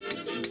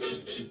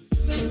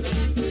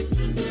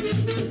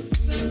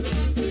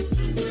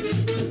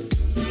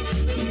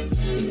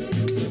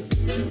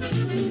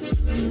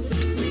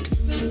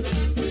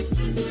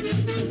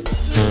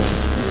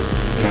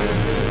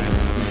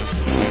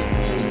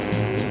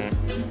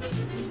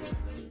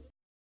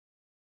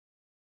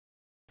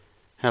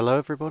Hello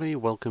everybody,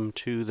 welcome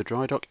to the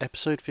Drydock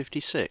episode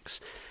 56.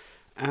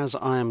 As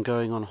I am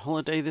going on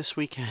holiday this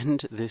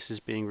weekend, this is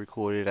being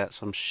recorded at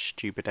some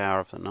stupid hour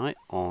of the night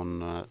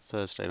on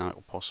Thursday night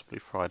or possibly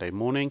Friday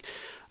morning,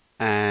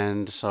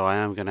 and so I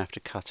am going to have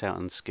to cut out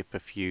and skip a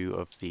few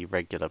of the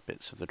regular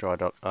bits of the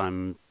Drydock.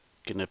 I'm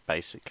going to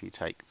basically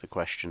take the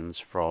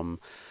questions from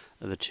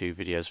the two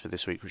videos for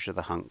this week, which are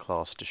the Hunt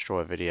Class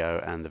Destroyer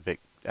video and the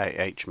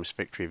HMS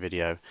Victory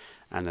video,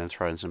 and then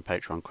throw in some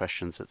Patreon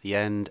questions at the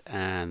end.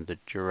 And the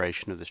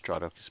duration of this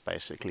Drydock is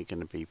basically going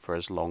to be for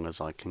as long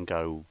as I can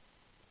go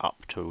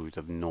up to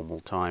the normal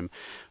time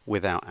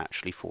without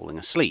actually falling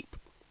asleep.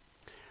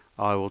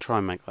 I will try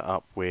and make that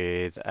up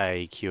with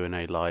a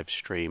Q&A live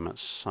stream at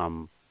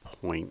some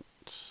point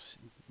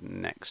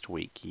next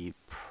week,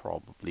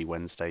 probably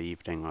Wednesday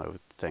evening, I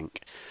would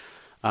think.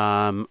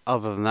 Other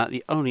than that,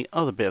 the only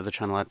other bit of the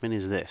channel admin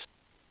is this.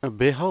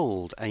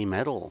 Behold, a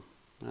medal.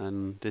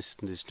 And this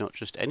is not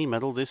just any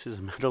medal, this is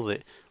a medal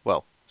that,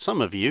 well,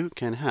 some of you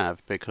can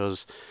have,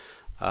 because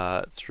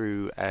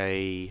through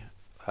a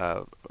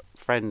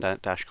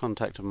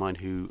friend-contact of mine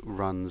who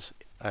runs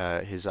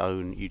his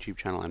own YouTube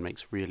channel and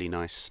makes really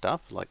nice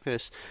stuff like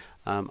this,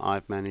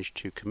 I've managed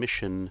to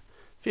commission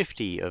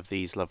 50 of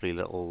these lovely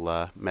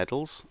little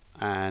medals,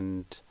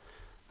 and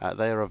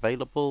they are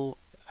available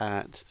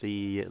at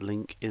the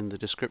link in the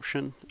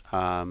description.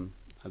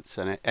 It's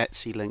an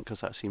Etsy link because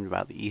that seemed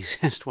about the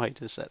easiest way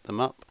to set them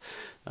up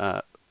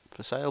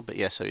for sale. But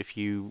yeah, so if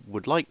you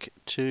would like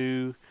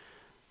to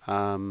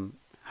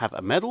have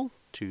a medal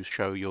to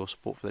show your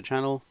support for the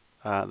channel,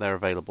 they're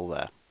available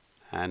there.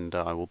 And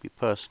I will be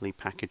personally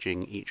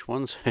packaging each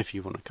one, so if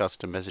you want a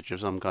custom message of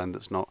some kind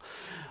that's not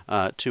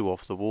too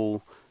off the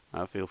wall,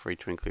 feel free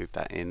to include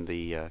that in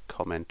the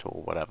comment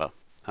or whatever.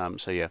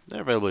 So yeah,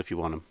 they're available if you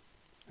want them.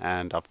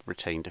 And I've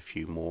retained a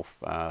few more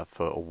for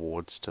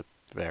awards to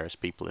various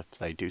people if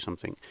they do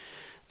something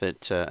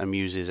that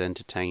amuses,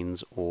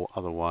 entertains, or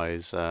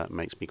otherwise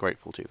makes me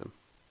grateful to them.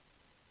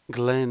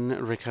 Glenn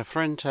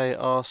Ricafrente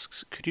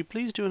asks, could you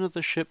please do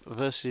another ship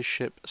versus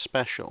ship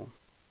special?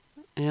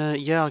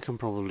 Yeah, I can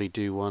probably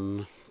do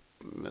one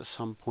at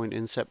some point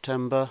in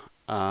September.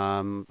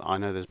 I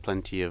know there's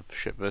plenty of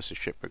ship versus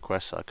ship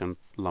requests, so I can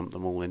lump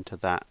them all into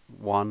that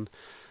one.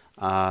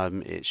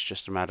 It's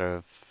just a matter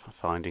of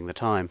finding the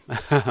time,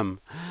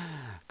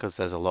 because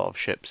there's a lot of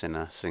ships in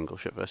a single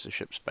ship versus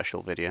ship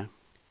special video.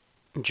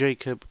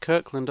 Jacob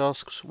Kirkland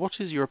asks, what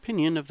is your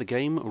opinion of the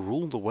game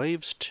Rule the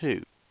Waves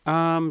 2?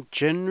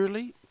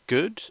 Generally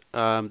good.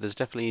 There's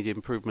definitely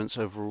improvements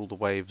over Rule the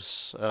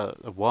Waves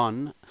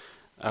 1.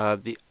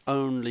 The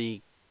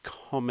only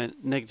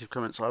negative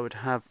comments I would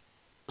have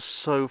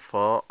so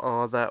far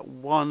are that,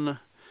 one,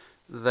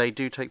 they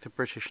do take the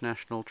British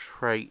national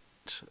trait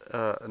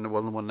and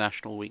one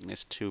national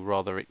weakness to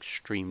rather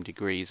extreme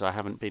degrees. I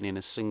haven't been in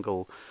a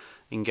single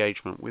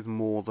engagement with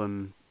more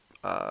than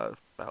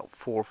about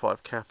 4 or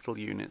 5 capital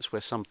units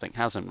where something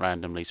hasn't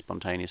randomly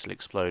spontaneously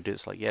exploded.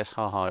 It's like, yes,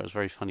 haha, it was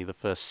very funny the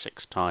first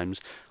 6 times.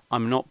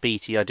 I'm not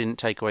Beatty, I didn't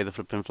take away the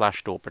flippin'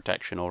 flash door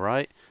protection,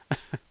 alright?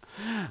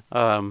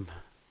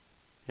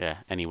 Yeah,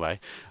 anyway.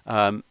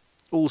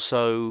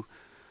 Also,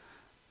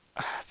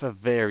 for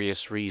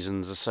various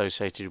reasons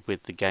associated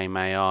with the game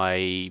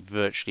AI,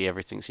 virtually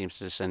everything seems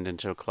to descend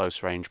into a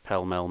close-range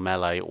pell-mell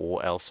melee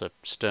or else a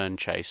stern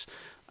chase.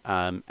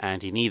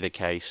 And in either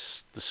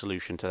case, the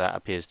solution to that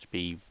appears to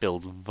be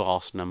build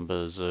vast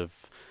numbers of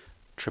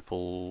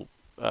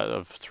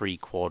of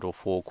 3-quad or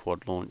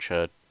 4-quad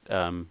launcher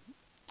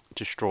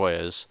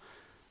destroyers,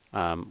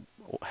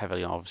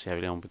 heavily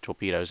on with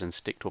torpedoes, and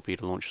stick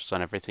torpedo launchers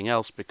on everything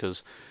else,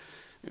 because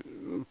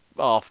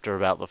after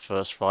about the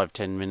first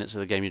 5-10 minutes of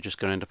the game, you're just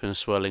going to end up in a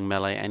swirling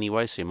melee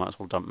anyway, so you might as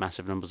well dump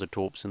massive numbers of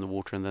torps in the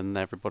water and then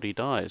everybody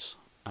dies.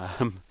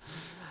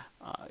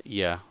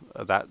 Yeah,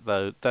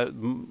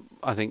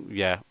 I think,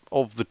 yeah,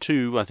 of the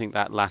two, I think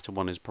that latter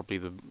one is probably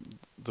the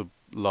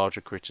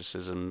larger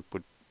criticism.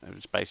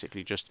 It's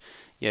basically just,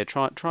 yeah,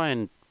 try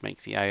and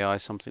make the AI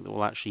something that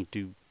will actually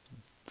do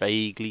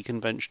vaguely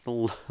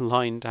conventional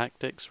line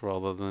tactics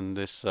rather than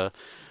this.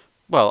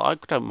 Well, I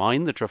don't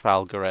mind the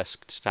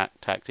Trafalgar-esque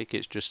tactic.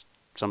 It's just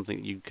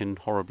something you can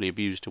horribly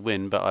abuse to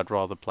win. But I'd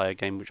rather play a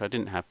game which I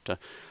didn't have to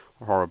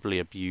horribly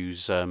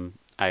abuse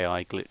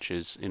AI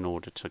glitches in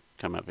order to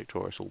come out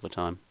victorious all the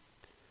time.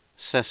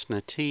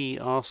 Cessna T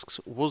asks,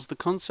 was the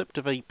concept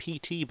of a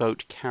PT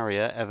boat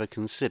carrier ever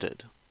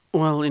considered?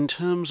 Well, in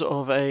terms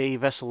of a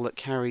vessel that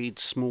carried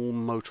small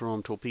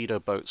motor-on torpedo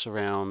boats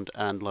around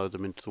and load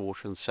them into the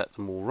water and set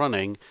them all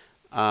running,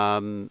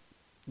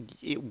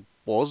 it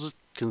was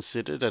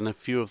considered, and a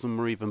few of them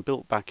were even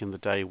built back in the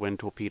day when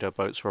torpedo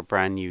boats were a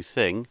brand new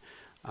thing.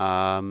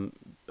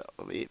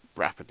 It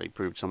rapidly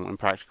proved somewhat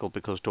impractical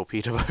because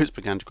torpedo boats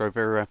began to grow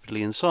very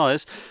rapidly in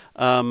size.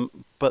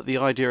 But the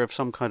idea of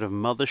some kind of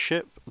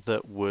mothership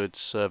that would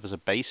serve as a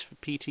base for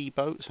PT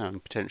boats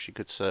and potentially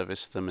could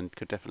service them and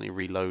could definitely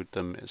reload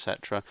them,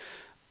 etc.,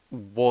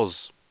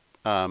 was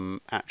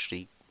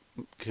actually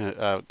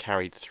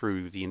carried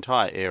through the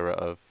entire era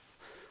of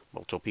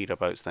well, torpedo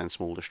boats, then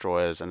small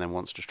destroyers, and then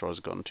once destroyers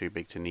have gotten too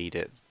big to need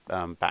it,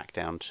 back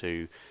down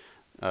to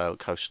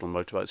coastal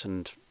motorboats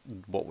and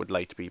what would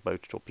later be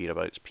motor torpedo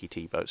boats,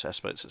 PT boats, S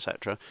boats,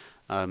 etc.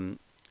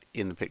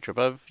 In the picture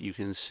above, you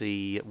can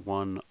see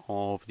one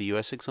of the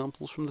US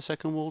examples from the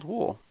Second World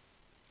War.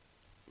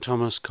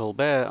 Thomas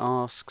Colbert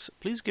asks,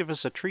 please give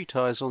us a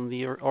treatise on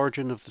the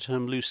origin of the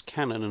term loose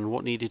cannon and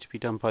what needed to be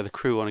done by the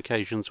crew on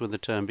occasions when the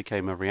term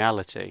became a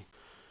reality.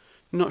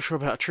 Not sure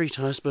about a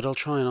treatise, but I'll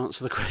try and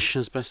answer the question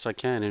as best I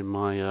can in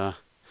my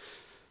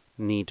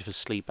need for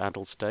sleep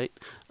addled state.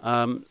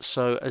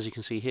 So as you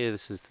can see here,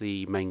 this is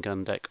the main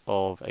gun deck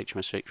of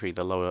HMS Victory,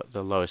 the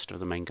lowest of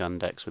the main gun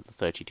decks with the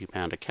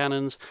 32-pounder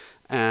cannons.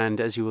 And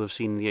as you will have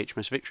seen in the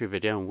HMS Victory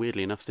video, and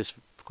weirdly enough, this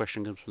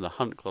question comes from the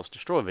Hunt Class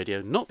Destroyer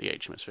video, not the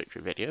HMS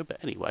Victory video, but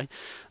anyway.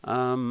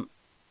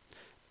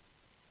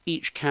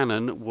 Each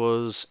cannon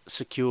was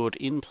secured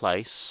in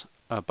place,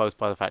 both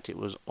by the fact it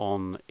was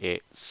on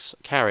its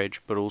carriage,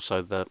 but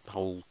also the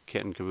whole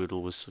kit and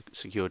caboodle was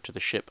secured to the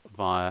ship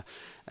via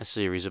a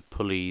series of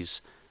pulleys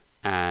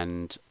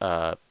and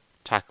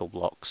tackle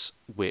blocks,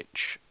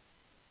 which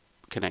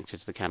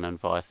connected to the cannon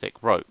via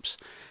thick ropes.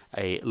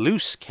 A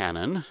loose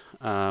cannon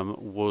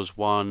was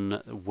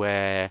one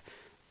where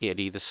it had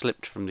either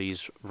slipped from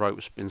these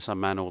ropes in some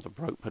manner, or the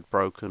rope had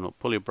broken, or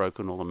pulley had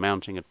broken, or the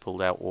mounting had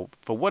pulled out, or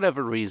for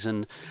whatever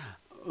reason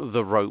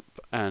the rope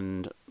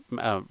and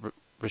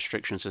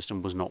restriction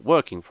system was not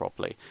working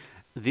properly.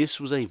 This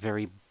was a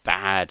very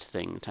bad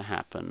thing to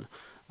happen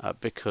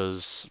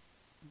because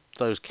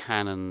those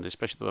cannons,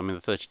 especially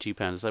the 32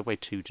 pounders, they weigh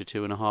 2 to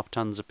 2.5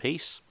 tons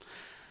apiece,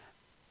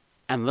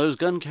 and those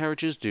gun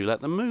carriages do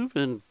let them move,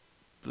 and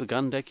the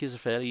gun deck is a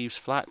fairly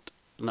flat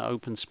and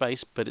open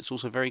space, but it's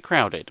also very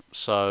crowded.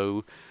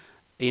 So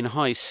in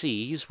high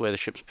seas where the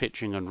ship's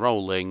pitching and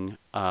rolling,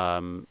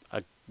 a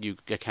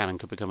cannon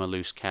could become a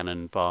loose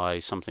cannon by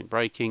something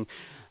breaking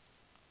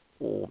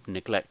or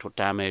neglect or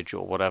damage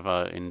or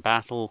whatever in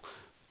battle.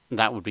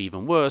 That would be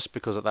even worse,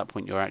 because at that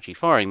point you're actually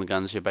firing the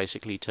guns, you're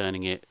basically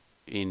turning it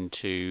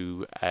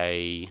into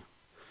a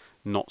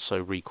not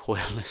so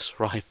recoilless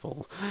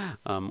rifle,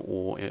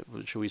 or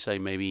shall we say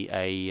maybe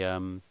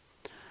a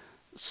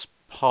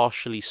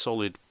partially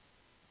solid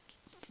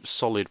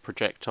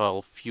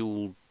projectile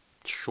fueled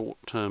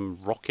short-term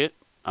rocket.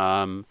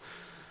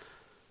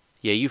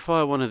 You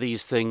fire one of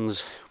these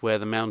things where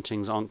the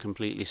mountings aren't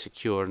completely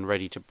secure and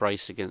ready to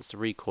brace against the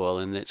recoil,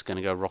 and it's going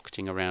to go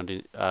rocketing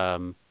around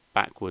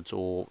backwards,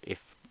 or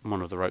if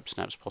one of the rope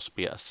snaps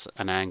possibly at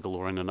an angle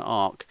or in an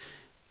arc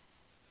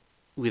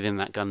within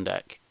that gun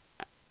deck.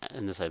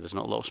 And they say there's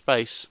not a lot of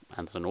space,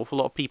 and there's an awful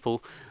lot of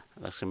people.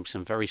 There's going to be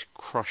some very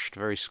crushed,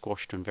 very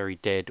squashed, and very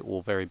dead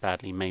or very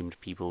badly maimed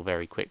people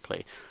very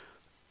quickly.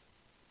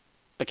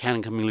 A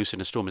cannon coming loose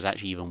in a storm is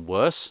actually even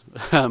worse,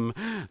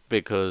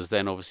 because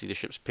then obviously the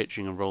ship's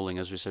pitching and rolling,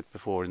 as we said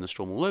before, in the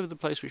storm all over the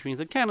place, which means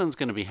the cannon's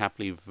going to be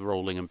happily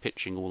rolling and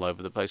pitching all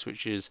over the place,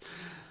 which is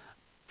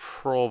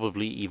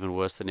probably even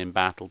worse than in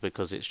battle,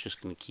 because it's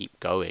just going to keep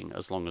going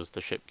as long as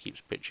the ship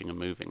keeps pitching and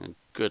moving, and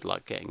good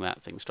luck getting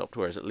that thing stopped.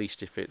 Whereas at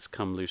least if it's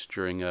come loose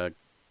during a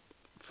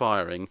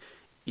firing,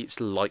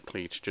 it's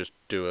likely to just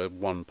do a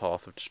one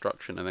path of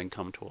destruction and then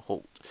come to a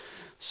halt.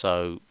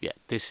 So yeah,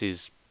 this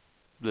is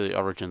the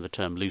origin of the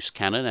term loose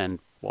cannon and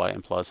why it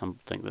implies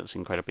something that's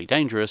incredibly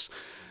dangerous.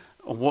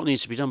 What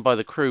needs to be done by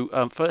the crew?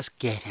 First,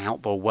 get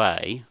out the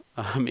way,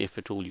 if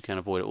at all you can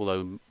avoid it,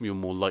 although you're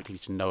more likely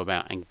to know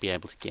about and be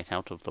able to get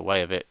out of the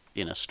way of it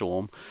in a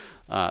storm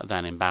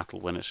than in battle,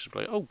 when it's just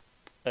like, oh,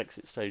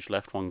 exit stage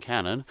left, one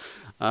cannon.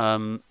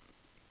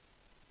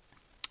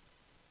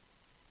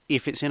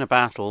 If it's in a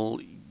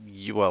battle,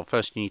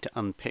 first you need to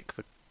unpick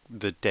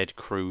the dead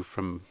crew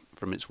from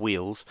its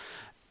wheels,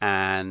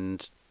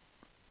 and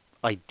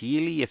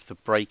ideally, if the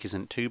break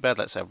isn't too bad,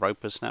 let's say a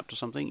rope has snapped or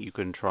something, you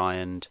can try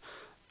and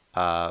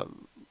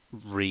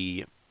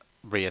reattach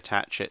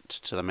it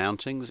to the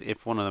mountings.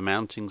 If one of the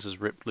mountings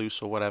is ripped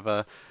loose or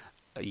whatever,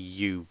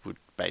 you would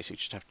basically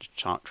just have to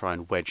try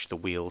and wedge the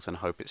wheels and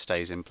hope it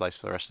stays in place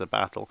for the rest of the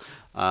battle.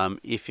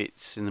 If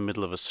it's in the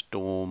middle of a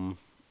storm,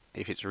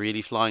 if it's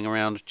really flying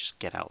around, just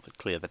get out,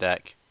 clear the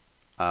deck,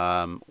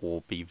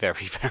 or be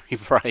very, very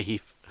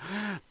brave.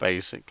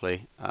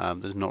 Basically,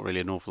 there's not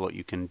really an awful lot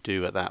you can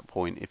do at that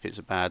point if it's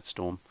a bad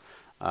storm.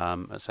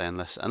 Let's say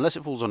unless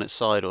it falls on its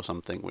side or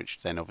something, which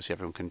then obviously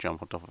everyone can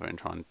jump on top of it and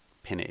try and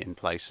pin it in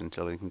place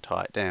until they can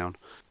tie it down.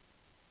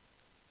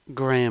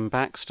 Graham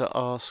Baxter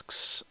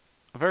asks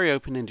a very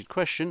open-ended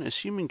question.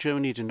 Assuming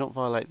Germany did not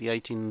violate the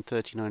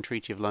 1839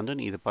 Treaty of London,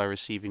 either by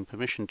receiving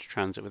permission to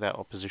transit without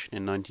opposition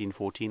in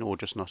 1914 or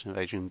just not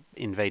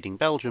invading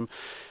Belgium,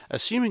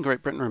 assuming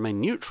Great Britain remained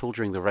neutral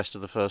during the rest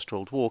of the First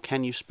World War,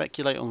 can you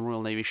speculate on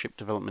Royal Navy ship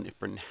development if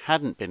Britain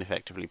hadn't been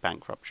effectively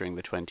bankrupt during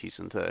the 20s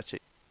and 30s?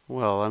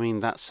 Well,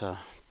 that's a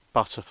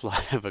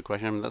butterfly of a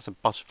question. That's a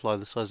butterfly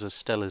the size of a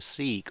Stella's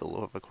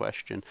seagull of a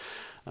question.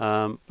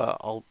 But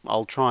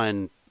I'll try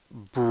and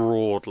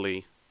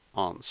broadly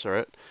answer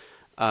it.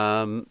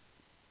 So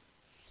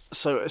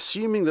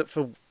assuming that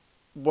for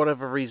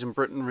whatever reason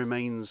Britain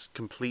remains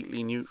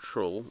completely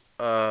neutral,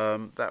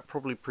 that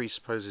probably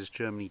presupposes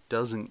Germany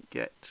doesn't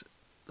get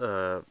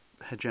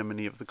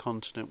hegemony of the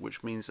continent,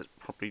 which means it's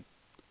probably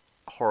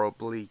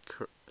horribly,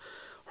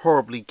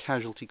 horribly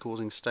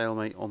casualty-causing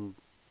stalemate on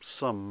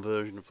some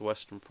version of the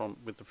Western Front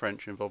with the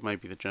French involved.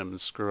 Maybe the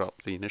Germans screw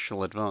up the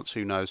initial advance,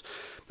 who knows.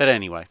 But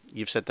anyway,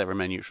 you've said they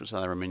remain neutral,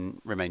 so they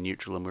remain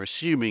neutral, and we're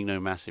assuming no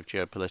massive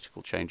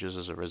geopolitical changes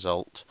as a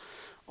result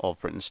of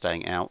Britain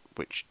staying out,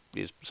 which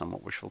is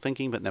somewhat wishful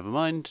thinking, but never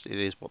mind. It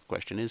is what the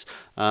question is.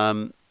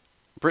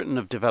 Britain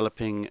of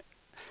developing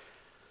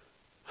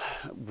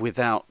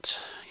without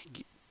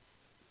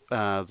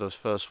the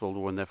First World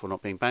War and therefore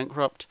not being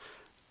bankrupt.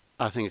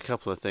 I think a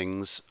couple of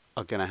things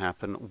are going to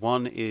happen.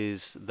 One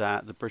is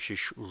that the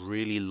British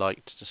really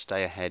liked to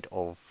stay ahead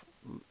of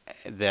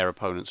their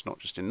opponents, not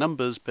just in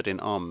numbers, but in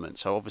armament.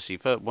 So obviously,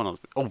 one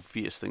of the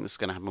obvious things that's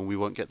going to happen, we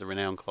won't get the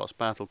Renown class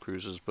battle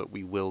cruisers, but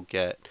we will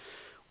get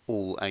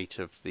all 8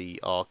 of the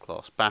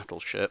R-class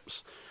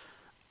battleships.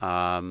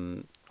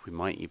 We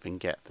might even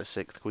get the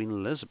 6th Queen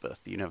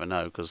Elizabeth. You never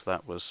know, because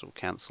that was sort of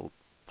cancelled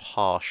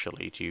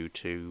partially due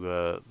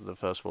to the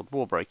First World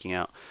War breaking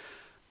out.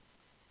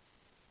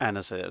 And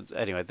as I said,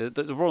 anyway,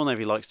 the Royal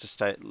Navy liked to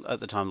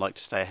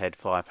stay ahead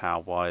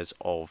firepower-wise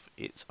of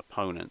its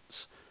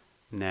opponents.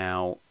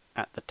 Now,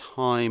 at the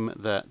time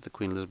that the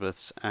Queen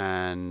Elizabeths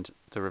and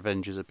the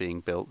Revengers are being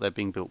built, they're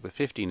being built with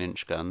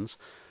 15-inch guns,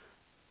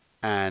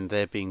 and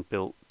they're being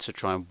built to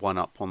try and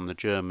one-up on the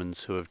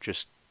Germans, who have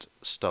just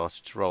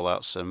started to roll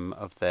out some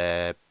of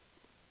their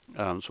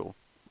sort of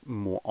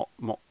more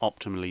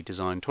optimally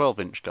designed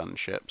 12-inch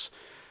gunships.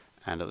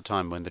 And at the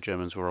time when the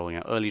Germans were rolling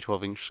out early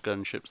 12-inch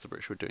gunships, the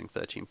British were doing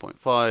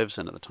 13.5s,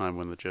 and at the time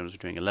when the Germans were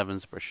doing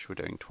 11s, the British were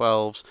doing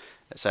 12s,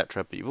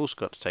 etc. But you've also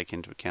got to take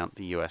into account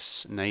the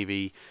US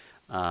Navy,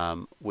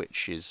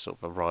 which is sort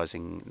of a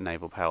rising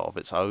naval power of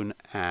its own,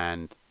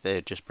 and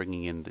they're just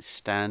bringing in the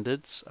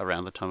standards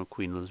around the time of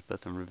Queen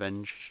Elizabeth and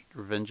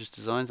Revenge's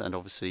designs, and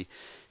obviously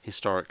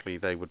historically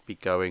they would be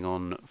going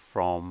on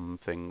from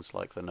things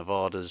like the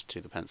Nevadas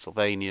to the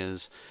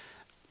Pennsylvanias,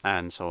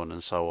 and so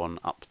on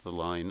up the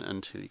line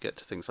until you get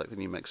to things like the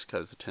New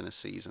Mexicos, the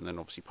Tennessees, and then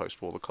obviously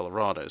post-war the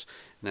Colorados.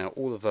 Now,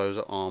 all of those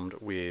are armed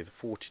with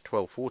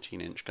 12,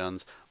 14-inch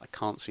guns. I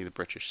can't see the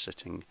British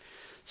sitting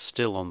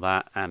still on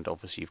that, and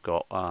obviously you've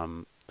got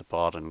the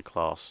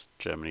Baden-class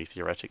Germany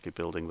theoretically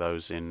building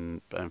those in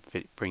and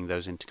bring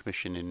those into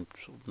commission in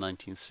sort of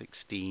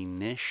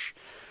 1916-ish.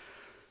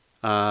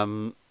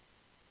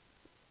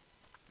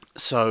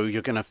 So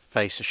you're going to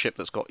face a ship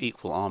that's got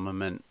equal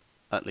armament,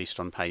 at least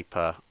on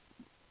paper,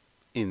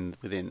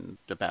 within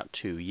about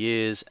 2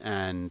 years,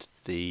 and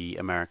the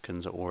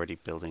Americans are already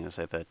building, as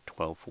I said, their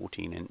 12,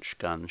 14-inch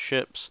gun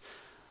ships.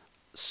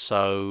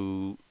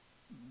 So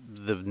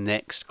the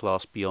next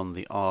class beyond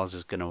the R's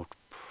is going to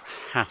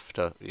have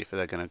to, if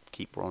they're going to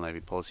keep Royal Navy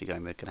policy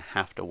going, they're going to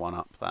have to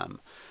one-up them.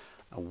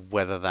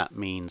 Whether that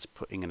means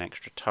putting an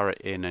extra turret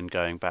in and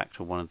going back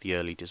to one of the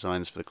early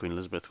designs for the Queen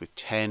Elizabeth with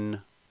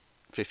 10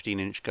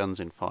 15-inch guns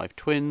in 5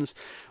 twins,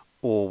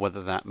 or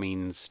whether that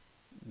means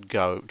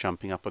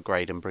jumping up a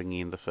grade and bringing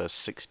in the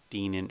first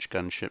 16-inch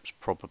gunships,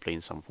 probably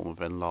in some form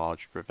of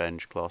enlarged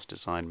Revenge class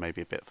design,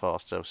 maybe a bit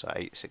faster, so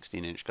 8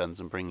 16-inch guns,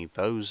 and bringing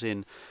those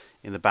in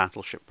the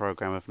battleship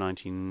program of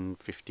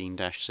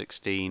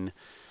 1915-16.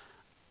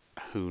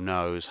 Who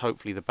knows?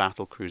 Hopefully the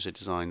battle cruiser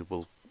design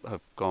will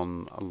have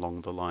gone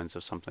along the lines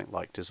of something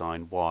like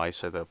Design Y,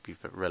 so they'll be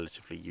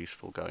relatively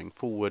useful going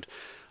forward.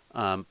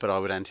 But I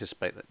would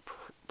anticipate that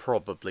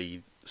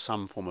probably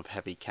some form of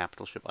heavy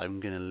capital ship. I'm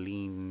going to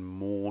lean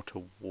more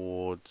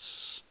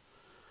towards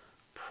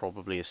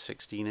probably a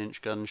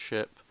 16-inch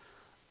gunship.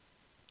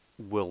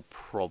 Will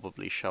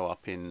probably show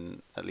up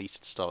in, at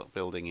least start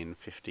building in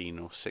 15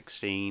 or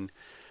 16.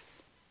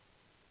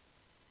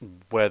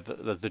 Where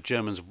the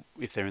Germans,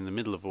 if they're in the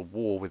middle of a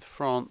war with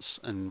France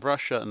and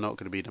Russia, are not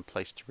going to be in a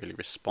place to really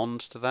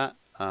respond to that,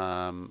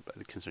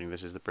 considering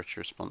this is the British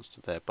response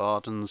to their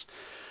Bardens.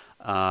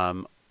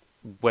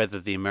 Whether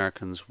the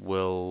Americans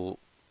will...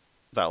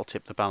 That'll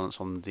tip the balance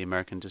on the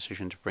American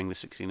decision to bring the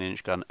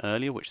 16-inch gun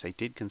earlier, which they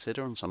did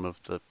consider on some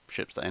of the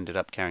ships that ended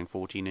up carrying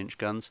 14-inch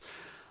guns.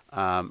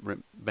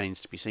 Remains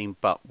to be seen,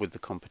 but with the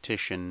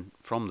competition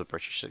from the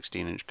British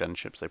 16-inch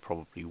gunships, they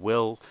probably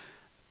will.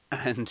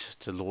 And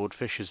to Lord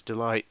Fisher's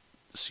delight,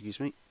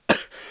 to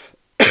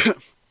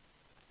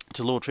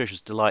Lord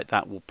Fisher's delight,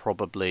 that will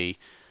probably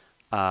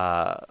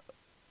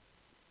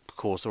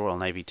cause the Royal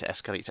Navy to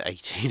escalate to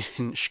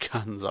 18-inch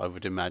guns. I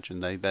would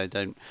imagine they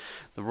don't.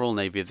 The Royal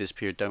Navy of this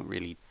period don't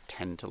really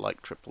tend to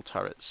like triple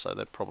turrets, so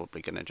they're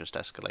probably going to just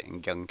escalate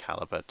in gun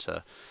caliber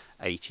to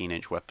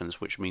 18-inch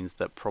weapons, which means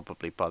that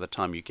probably by the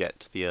time you get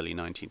to the early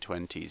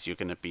 1920s, you're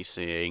going to be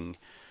seeing.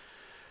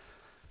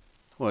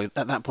 Well,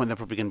 at that point, they're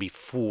probably going to be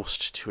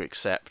forced to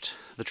accept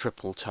the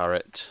triple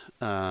turret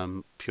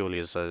purely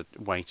as a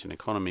weight and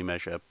economy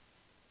measure.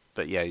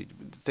 But yeah,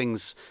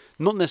 things,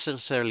 not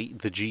necessarily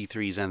the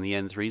G3s and the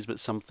N3s, but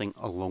something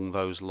along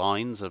those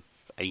lines of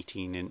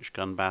 18-inch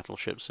gun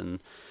battleships and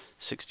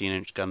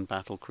 16-inch gun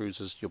battle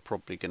cruisers you're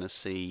probably going to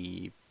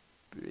see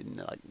in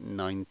like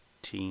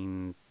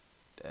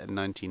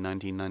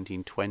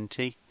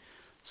 1920,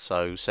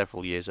 so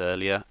several years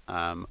earlier,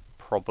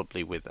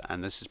 probably with,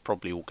 and this is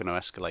probably all going to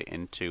escalate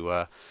into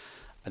a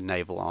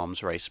naval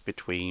arms race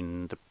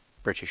between the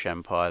British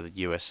Empire, the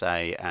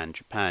USA, and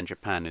Japan.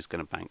 Japan is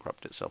going to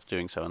bankrupt itself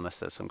doing so unless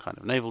there's some kind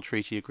of naval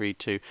treaty agreed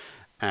to,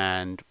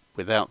 and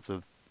without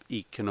the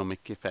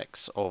economic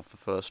effects of the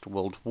First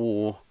World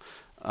War,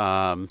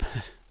 the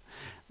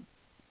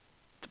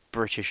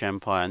British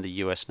Empire and the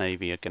US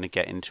Navy are going to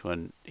get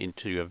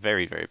into a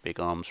very, very big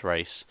arms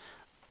race.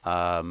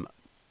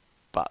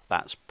 But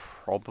that's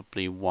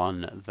probably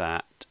one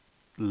that,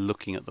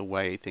 looking at the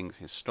way things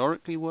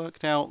historically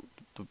worked out,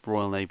 the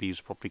Royal Navy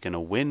is probably going to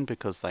win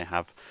because they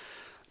have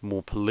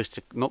more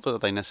political. Not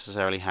that they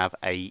necessarily have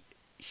a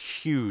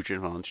huge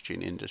advantage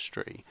in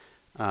industry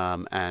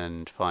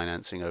and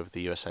financing over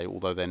the USA,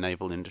 although their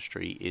naval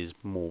industry is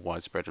more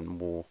widespread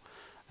and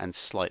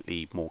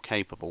slightly more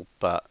capable,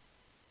 but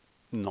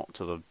not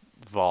to the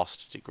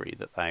vast degree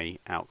that they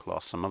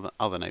outclass some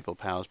other naval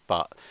powers.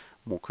 But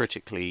more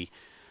critically,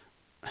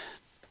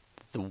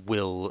 the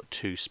will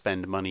to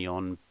spend money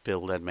on,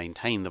 build and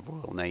maintain the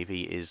Royal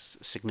Navy is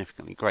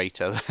significantly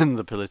greater than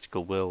the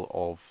political will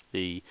of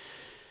the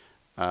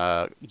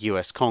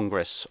US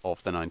Congress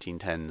of the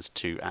 1910s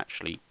to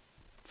actually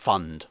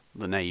fund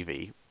the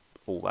Navy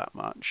all that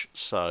much.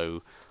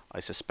 So I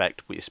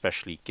suspect,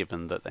 especially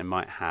given that they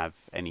might have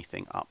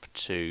anything up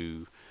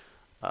to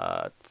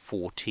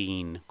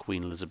 14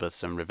 Queen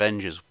Elizabeths and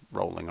Revengers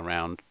rolling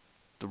around,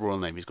 the Royal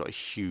Navy's got a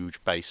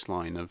huge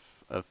baseline of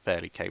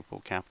fairly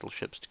capable capital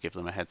ships to give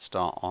them a head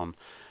start on,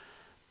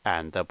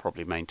 and they'll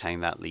probably maintain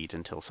that lead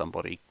until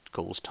somebody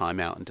calls time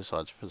out and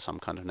decides for some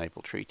kind of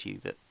naval treaty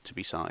to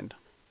be signed.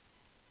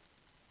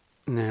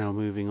 Now,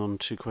 moving on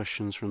to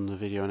questions from the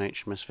video on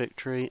HMS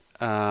Victory.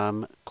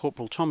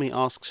 Corporal Tommy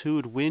asks who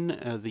would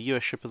win, the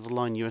US ship of the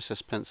line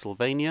USS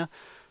Pennsylvania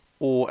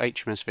or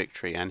HMS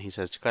Victory, and he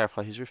says, to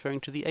clarify, he's referring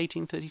to the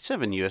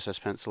 1837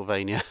 USS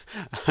Pennsylvania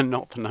and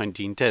not the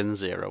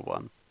 1910 era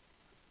one.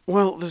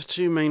 Well, there's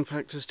two main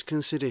factors to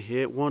consider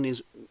here. One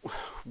is,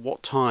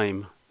 what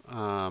time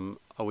are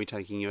we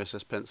taking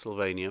USS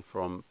Pennsylvania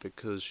from?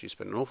 Because she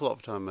spent an awful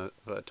lot of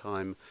her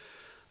time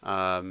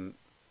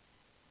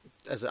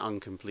as an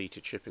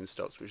uncompleted ship in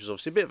stocks, which is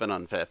obviously a bit of an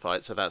unfair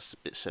fight, so that's a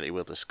bit silly,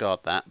 we'll discard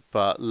that.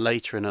 But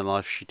later in her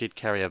life, she did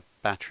carry a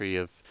battery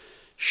of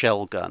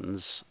shell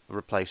guns,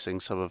 replacing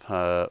some of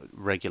her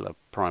regular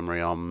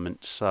primary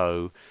armament,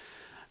 so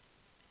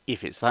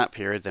if it's that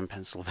period, then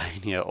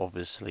Pennsylvania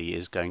obviously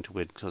is going to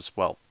win because,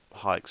 well,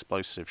 high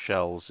explosive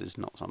shells is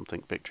not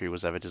something Victory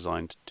was ever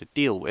designed to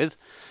deal with.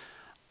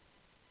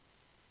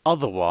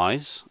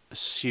 Otherwise,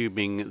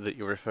 assuming that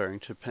you're referring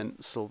to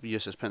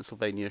USS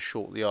Pennsylvania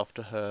shortly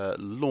after her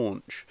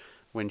launch,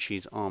 when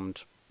she's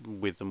armed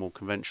with the more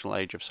conventional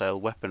age of sail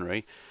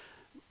weaponry,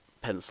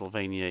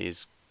 Pennsylvania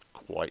is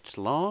quite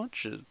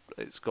large.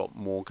 It's got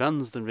more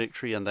guns than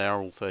Victory, and they are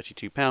all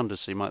 32-pounders,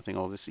 so you might think,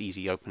 oh, this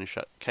easy open and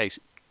shut case.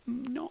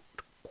 Not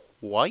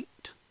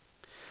quite.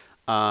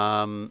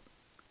 And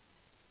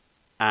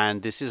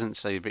this isn't to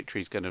say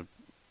Victory's going to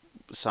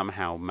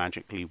somehow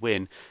magically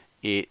win.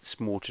 It's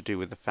more to do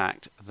with the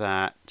fact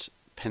that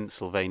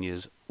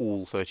Pennsylvania's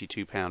all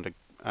 32-pounder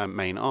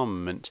main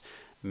armament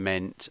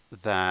meant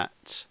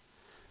that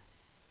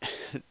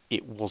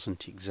it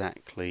wasn't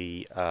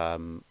exactly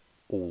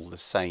all the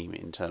same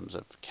in terms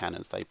of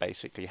cannons. They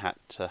basically had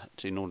to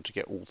in order to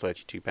get all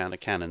 32-pounder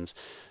cannons,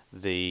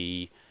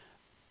 the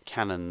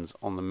cannons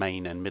on the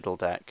main and middle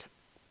deck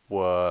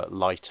were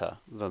lighter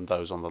than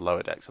those on the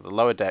lower deck. So the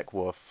lower deck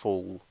were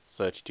full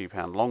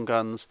 32-pound long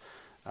guns.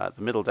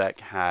 The middle deck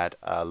had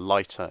a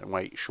lighter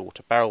weight,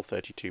 shorter barrel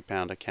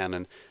 32-pounder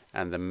cannon,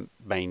 and the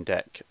main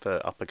deck,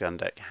 the upper gun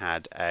deck,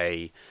 had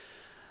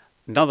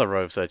another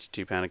row of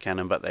 32-pounder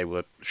cannon, but they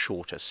were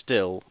shorter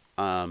still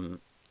and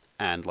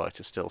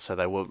lighter still. So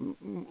they were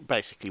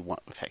basically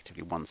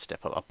effectively one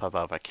step up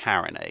above a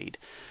carronade.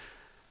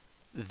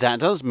 That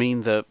does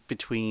mean that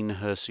between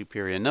her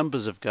superior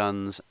numbers of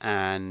guns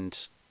and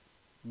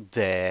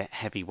their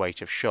heavy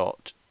weight of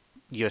shot,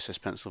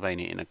 USS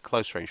Pennsylvania in a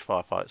close-range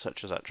firefight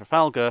such as at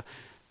Trafalgar,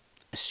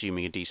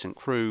 assuming a decent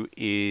crew,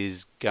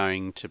 is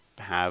going to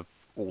have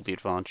all the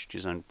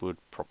advantages and would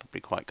probably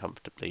quite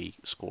comfortably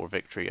score a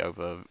victory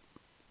over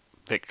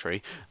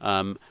Victory,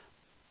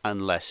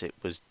 unless it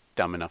was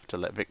dumb enough to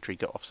let Victory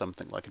get off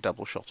something like a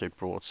double-shotted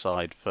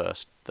broadside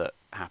first that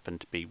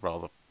happened to be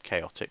rather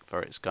chaotic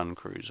for its gun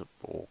crews,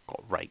 or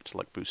got raked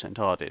like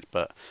Bucentaur did.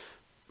 But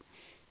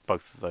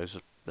both of those,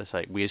 let's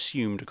say, we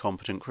assumed a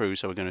competent crew,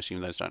 so we're going to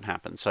assume those don't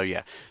happen. So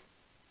yeah,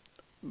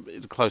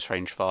 the close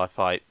range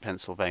firefight,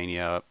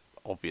 Pennsylvania,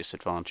 obvious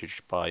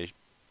advantage by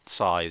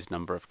size,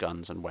 number of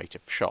guns, and weight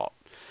of shot.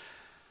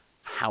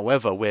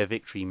 However, where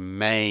Victory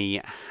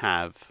may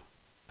have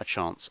a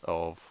chance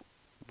of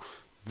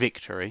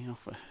victory,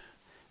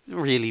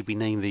 really we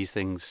name these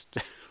things,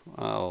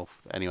 well,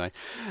 anyway,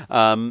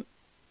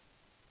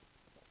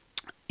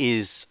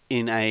 is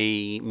in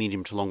a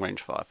medium to long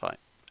range firefight.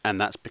 and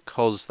that's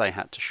because they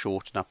had to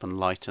shorten up and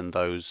lighten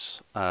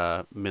those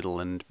middle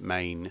and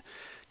main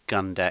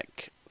gun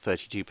deck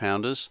 32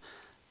 pounders,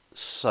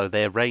 so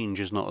their range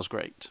is not as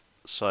great.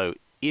 So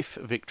if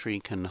Victory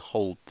can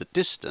hold the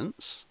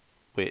distance,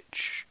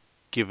 which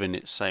given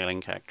its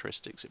sailing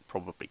characteristics it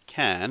probably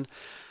can,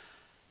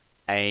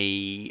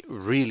 a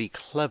really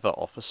clever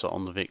officer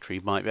on the Victory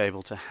might be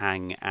able to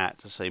hang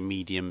at say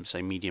medium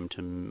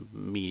to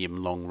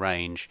medium long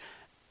range,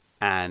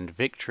 and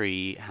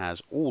Victory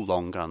has all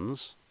long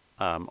guns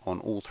on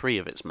all three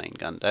of its main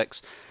gun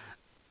decks.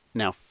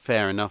 Now,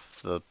 fair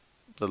enough, the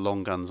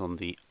long guns on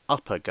the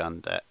upper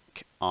gun deck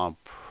are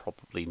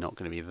probably not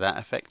going to be that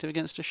effective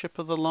against a ship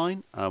of the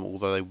line,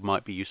 although they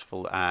might be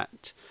useful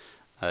at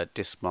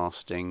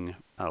dismasting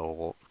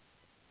or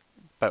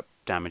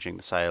damaging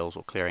the sails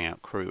or clearing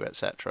out crew,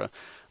 etc.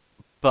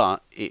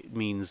 But it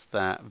means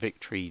that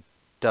Victory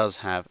does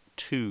have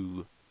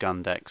two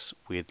gun decks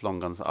with long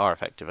guns that are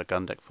effective, a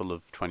gun deck full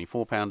of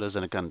 24 pounders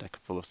and a gun deck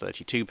full of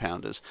 32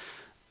 pounders,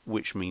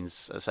 which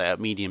means, say, at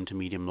medium to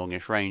medium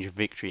longish range,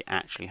 Victory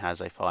actually has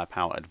a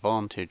firepower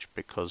advantage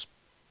because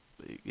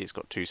it's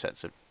got two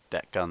sets of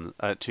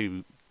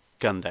two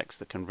gun decks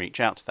that can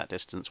reach out to that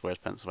distance, whereas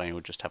Pennsylvania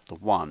would just have the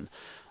one.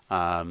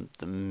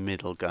 The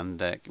middle gun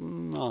deck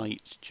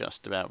might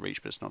just about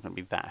reach, but it's not going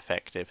to be that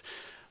effective.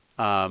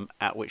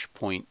 At which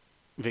point,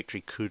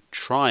 Victory could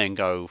try and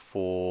go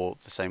for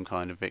the same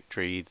kind of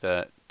victory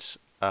that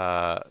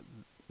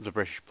the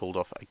British pulled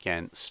off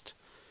against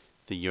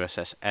the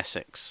USS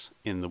Essex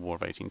in the War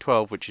of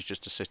 1812, which is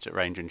just to sit at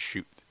range and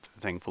shoot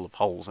the thing full of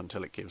holes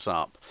until it gives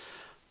up,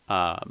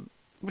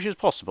 which is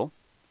possible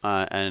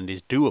and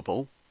is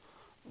doable.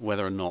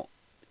 Whether or not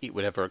it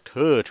would ever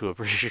occur to a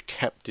British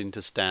captain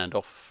to stand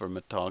off from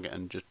a target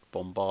and just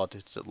bombard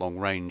it at long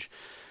range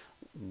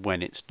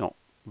when it's not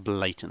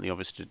blatantly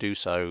obvious to do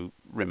so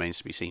remains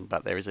to be seen,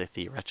 but there is a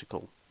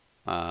theoretical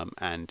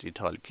and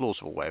entirely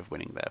plausible way of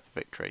winning there for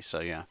Victory. So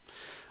yeah,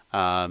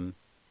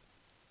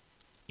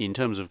 in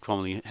terms of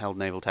commonly held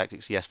naval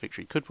tactics, yes,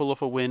 Victory could pull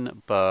off a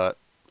win, but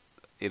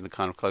in the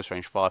kind of close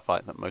range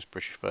firefight that most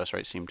British first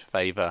rates seem to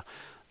favour,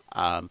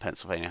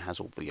 Pennsylvania has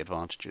all the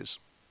advantages.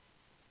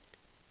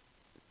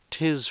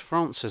 Tis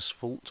Francis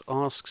Fault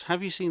asks,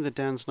 have you seen the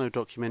Dan Snow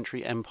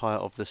documentary Empire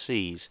of the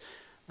Seas?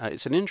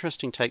 It's an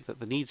interesting take that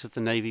the needs of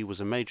the Navy was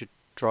a major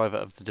driver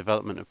of the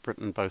development of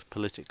Britain both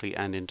politically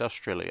and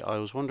industrially. I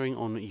was wondering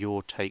on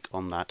your take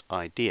on that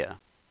idea.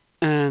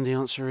 And the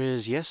answer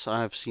is yes,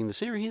 I've seen the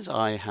series,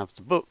 I have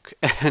the book,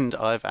 and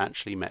I've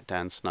actually met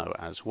Dan Snow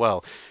as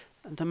well.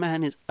 And the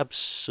man is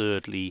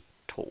absurdly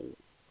tall.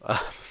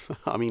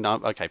 I mean,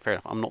 okay, fair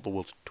enough, I'm not the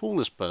world's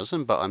tallest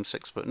person, but I'm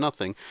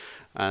 6'0",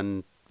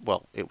 and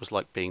well, it was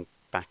like being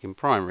back in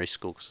primary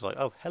school, because it's like,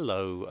 oh,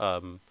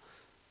 hello,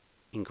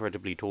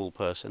 incredibly tall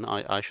person,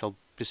 I shall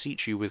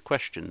beseech you with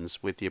questions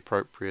with the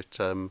appropriate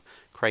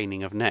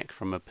craning of neck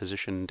from a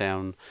position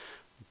down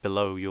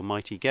below your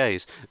mighty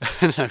gaze.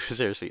 No,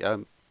 seriously,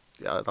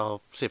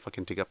 I'll see if I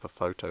can dig up a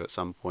photo at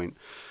some point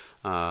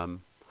that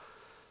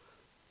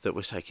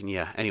was taken,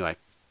 yeah. Anyway,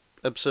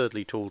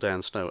 absurdly tall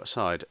Dan Snow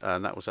aside,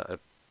 and that was at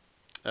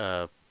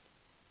a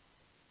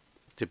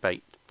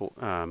debate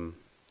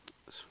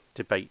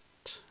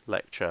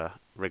lecture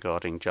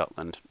regarding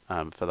Jutland,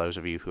 for those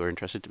of you who are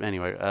interested.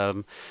 Anyway,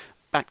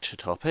 back to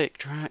topic.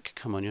 Drac,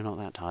 come on, you're not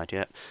that tired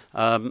yet.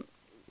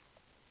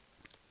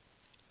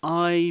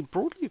 I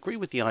broadly agree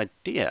with the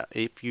idea,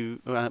 if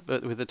you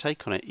with the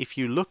take on it. If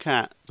you look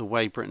at the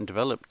way Britain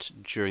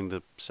developed during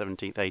the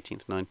 17th,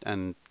 18th,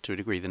 and to a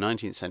degree the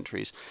 19th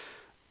centuries,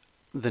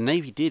 the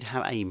Navy did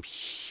have a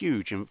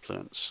huge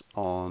influence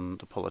on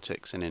the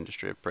politics and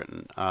industry of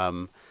Britain.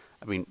 I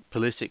mean,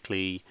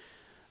 politically,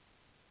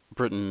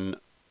 Britain,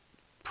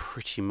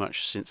 pretty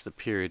much since the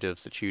period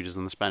of the Tudors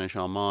and the Spanish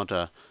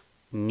Armada,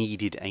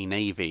 needed a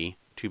navy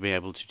to be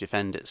able to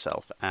defend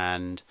itself,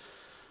 and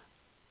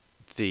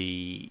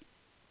the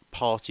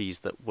parties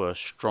that were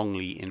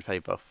strongly in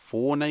favour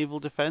for naval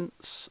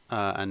defence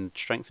and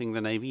strengthening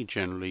the navy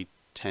generally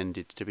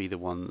tended to be the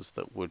ones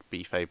that would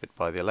be favoured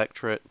by the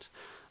electorate.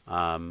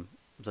 The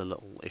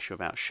little issue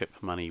about ship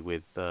money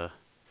with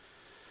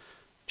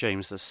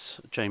James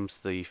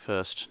the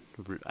First,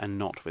 and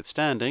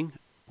notwithstanding,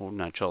 or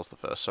no, Charles the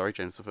First. Sorry,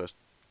 James the First.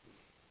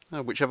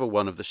 Whichever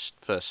one of the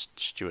first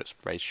Stuarts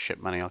raised ship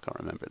money, I can't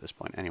remember at this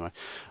point. Anyway,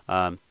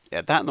 yeah,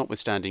 that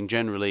notwithstanding,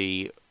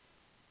 generally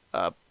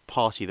a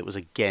party that was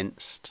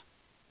against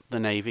the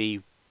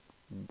Navy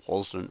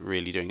wasn't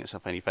really doing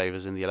itself any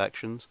favours in the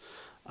elections.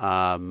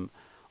 On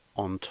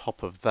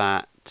top of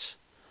that,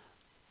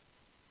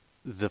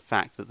 the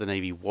fact that the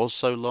Navy was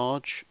so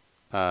large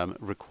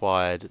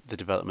required the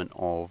development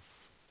of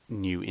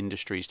new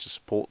industries to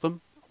support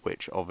them,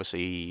 which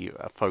obviously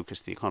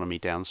focused the economy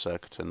down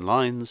circuitan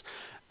lines,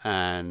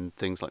 and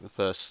things like the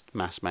first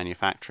mass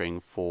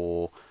manufacturing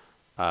for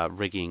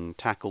rigging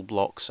tackle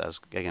blocks, as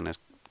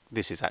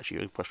this is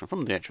actually a question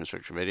from the HMS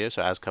Victory video,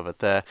 so as covered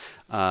there,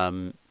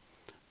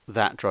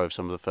 that drove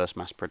some of the first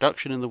mass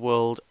production in the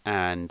world,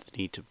 and the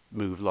need to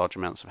move large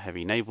amounts of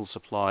heavy naval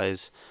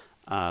supplies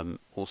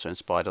Also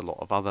inspired a lot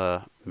of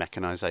other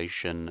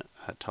mechanization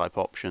type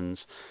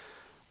options.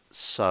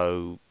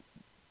 So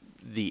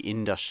the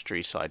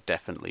industry side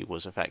definitely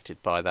was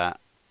affected by that.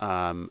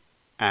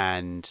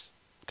 And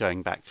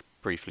going back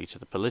briefly to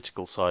the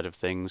political side of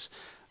things,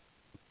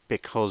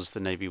 because the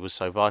Navy was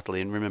so vital,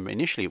 and remember,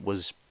 initially it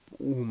was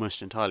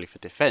almost entirely for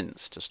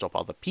defence to stop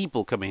other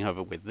people coming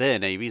over with their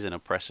navies and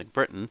oppressing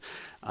Britain.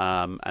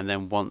 And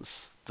then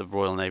once the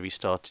Royal Navy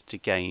started to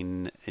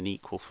gain an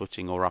equal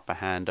footing or upper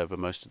hand over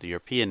most of the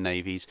European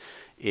navies,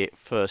 it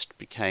first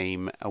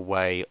became a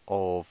way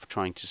of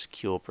trying to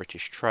secure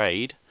British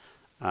trade.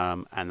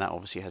 And that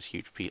obviously has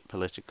huge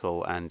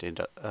political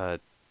and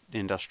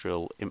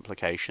industrial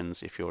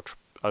implications if your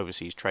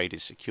overseas trade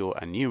is secure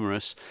and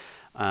numerous.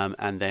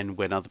 And then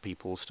when other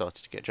people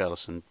started to get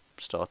jealous and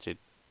started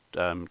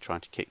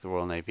trying to kick the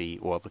Royal Navy,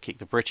 or kick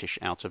the British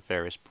out of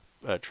various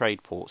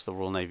trade ports, the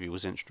Royal Navy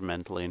was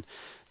instrumental in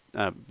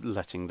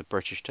letting the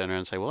British turn around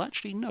and say, well,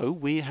 actually, no,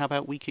 how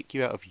about we kick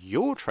you out of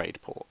your trade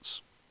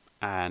ports?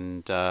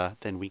 And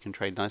then we can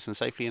trade nice and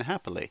safely and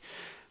happily.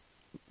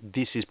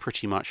 This is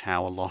pretty much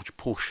how a large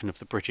portion of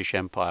the British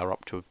Empire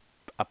up to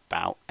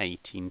about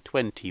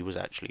 1820 was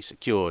actually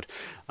secured,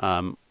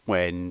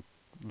 when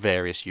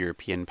various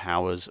European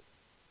powers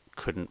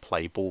couldn't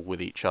play ball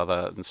with each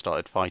other and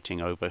started fighting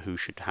over who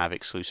should have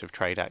exclusive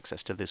trade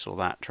access to this or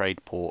that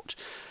trade port.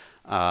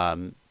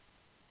 And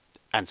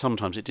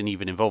sometimes it didn't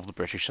even involve the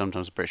British.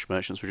 Sometimes the British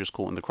merchants were just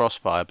caught in the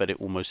crossfire, but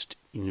it almost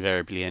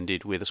invariably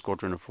ended with a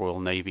squadron of Royal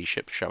Navy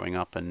ships showing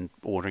up and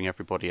ordering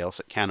everybody else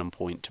at cannon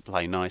point to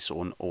play nice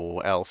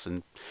or else,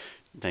 and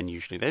then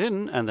usually they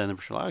didn't, and then the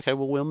British were like, okay,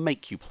 well, we'll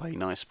make you play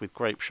nice with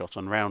grape shot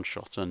and round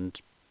shot and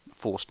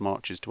forced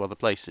marches to other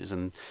places,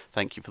 and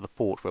thank you for the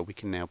port where we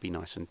can now be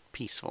nice and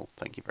peaceful.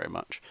 Thank you very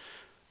much.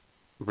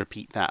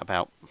 Repeat that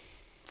about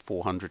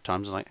 400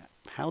 times. Like,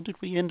 how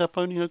did we end up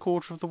owning a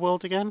quarter of the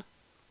world again?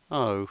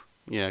 Oh,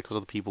 yeah, because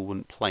other people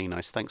wouldn't play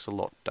nice. Thanks a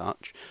lot,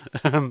 Dutch.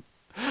 Oh,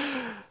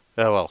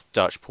 well,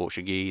 Dutch,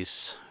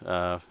 Portuguese,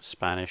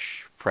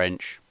 Spanish,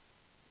 French,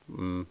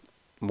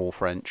 more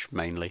French,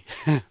 mainly.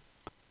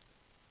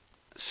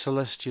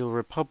 Celestial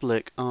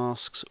Republic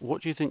asks,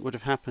 what do you think would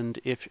have happened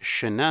if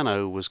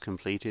Shinano was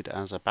completed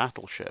as a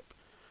battleship?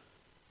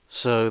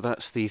 So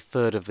that's the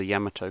third of the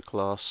Yamato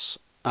class.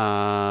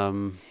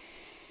 Well,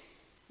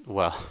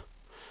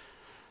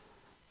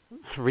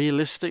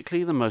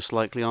 realistically, the most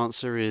likely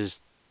answer is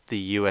the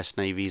US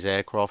Navy's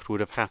aircraft would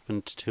have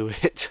happened to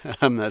it.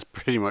 That's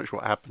pretty much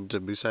what happened to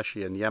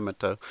Musashi and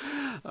Yamato.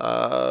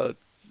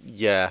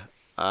 Yeah.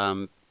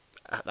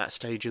 At that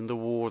stage in the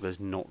war, there's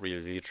not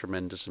really a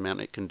tremendous amount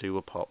it can do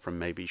apart from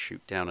maybe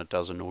shoot down a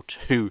dozen or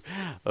two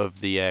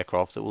of the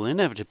aircraft that will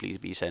inevitably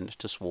be sent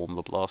to swarm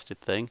the blasted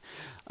thing.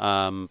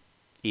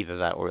 Either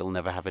that or it'll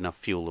never have enough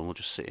fuel and will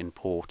just sit in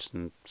port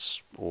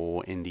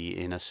or in the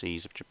inner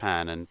seas of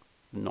Japan and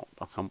not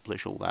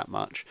accomplish all that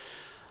much.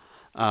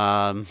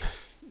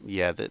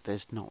 Yeah,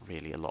 there's not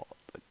really a lot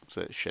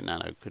that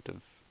Shinano could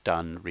have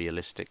done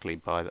realistically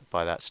by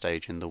that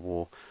stage in the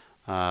war.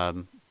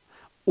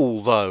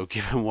 Although,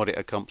 given what it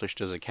accomplished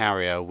as a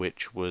carrier,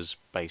 which was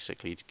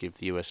basically to give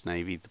the US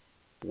Navy the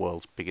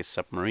world's biggest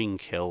submarine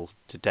kill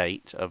to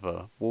date of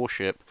a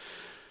warship,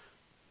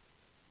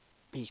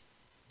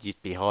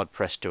 you'd be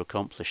hard-pressed to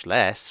accomplish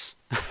less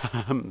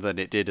than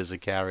it did as a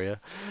carrier.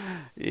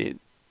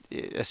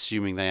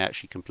 Assuming they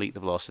actually complete the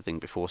blasted thing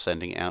before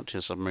sending it out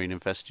to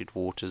submarine-infested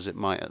waters, it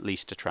might at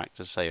least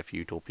attract, say, a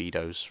few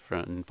torpedoes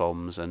and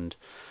bombs and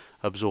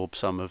absorb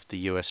some of the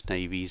US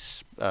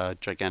Navy's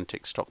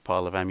gigantic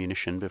stockpile of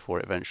ammunition before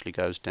it eventually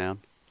goes down.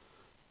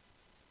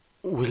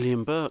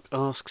 William Burke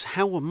asks,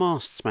 how were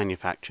masts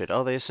manufactured?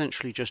 Are they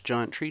essentially just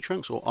giant tree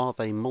trunks, or are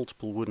they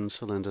multiple wooden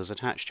cylinders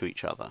attached to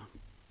each other?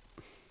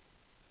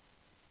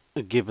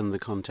 Given the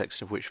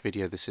context of which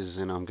video this is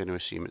in, I'm going to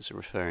assume it's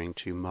referring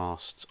to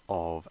masts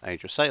of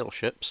Age of Sail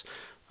ships,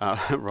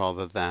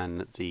 rather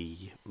than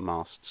the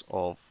masts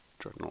of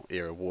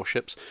Dreadnought-era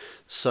warships.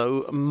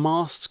 So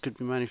masts could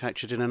be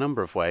manufactured in a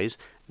number of ways.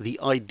 The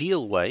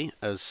ideal way,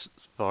 as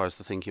far as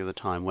the thinking of the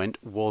time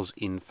went, was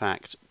in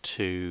fact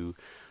to,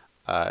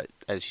 as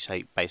you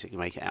say, basically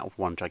make it out of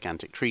one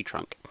gigantic tree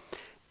trunk.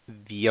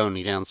 The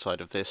only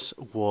downside of this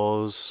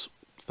was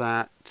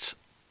that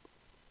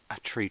a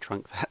tree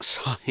trunk that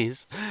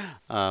size,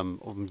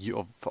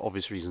 for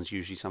obvious reasons,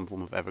 usually some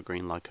form of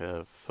evergreen like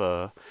a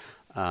fir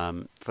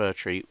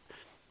tree,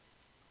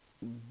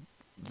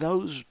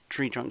 those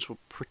tree trunks were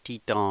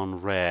pretty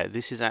darn rare.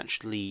 This is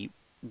actually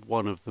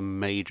one of the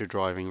major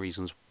driving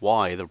reasons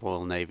why the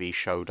Royal Navy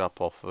showed up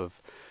off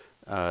of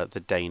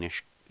the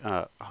Danish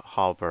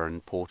harbour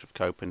and port of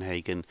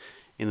Copenhagen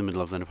in the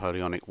middle of the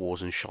Napoleonic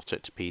Wars and shot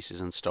it to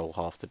pieces and stole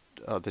half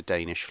the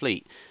Danish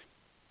fleet,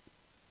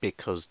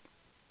 because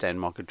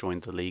Denmark had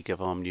joined the League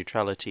of Armed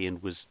Neutrality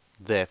and was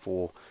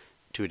therefore,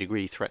 to a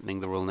degree,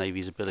 threatening the Royal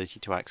Navy's ability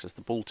to access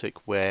the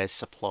Baltic, where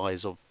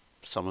supplies of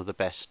some of the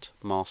best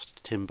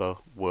mast timber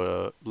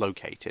were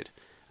located.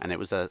 And it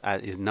was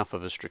enough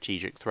of a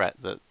strategic threat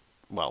that,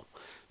 well,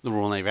 the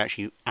Royal Navy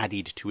actually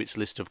added to its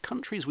list of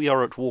countries we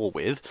are at war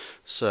with,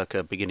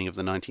 circa beginning of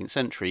the 19th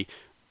century,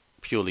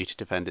 purely to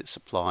defend its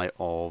supply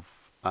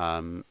of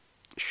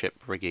ship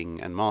rigging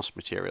and mast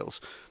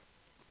materials.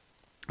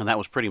 And that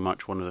was pretty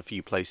much one of the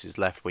few places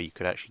left where you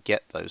could actually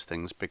get those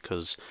things,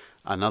 because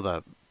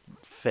another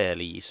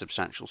fairly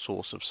substantial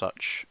source of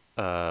such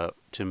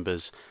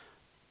timbers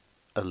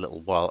a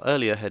little while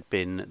earlier had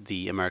been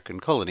the American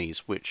colonies,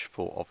 which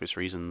for obvious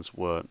reasons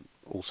were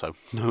also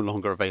no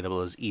longer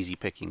available as easy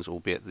pickings,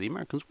 albeit the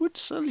Americans would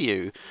sell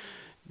you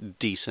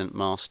decent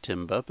mast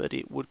timber, but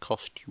it would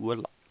cost you a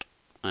lot.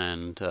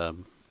 And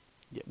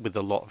with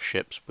a lot of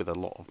ships, with a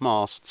lot of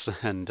masts,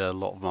 and a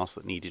lot of masts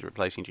that needed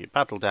replacing due to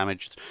battle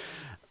damage,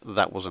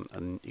 that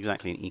wasn't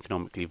exactly an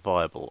economically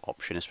viable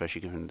option,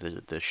 especially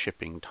given the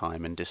shipping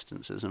time and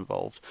distances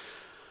involved.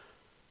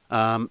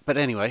 But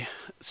anyway,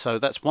 so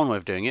that's one way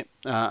of doing it.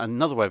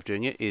 Another way of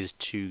doing it is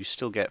to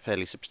still get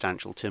fairly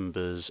substantial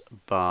timbers,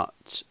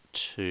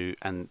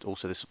 and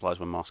also this applies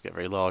when masts get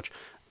very large,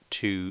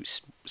 to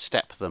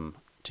step them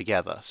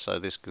together. So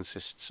this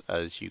consists,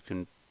 as you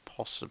can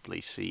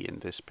possibly see in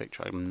this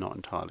picture, I'm not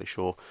entirely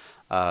sure,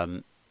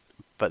 but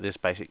this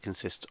basically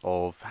consists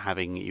of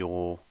having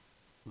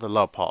the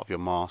lower part of your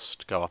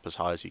mast go up as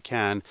high as you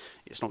can.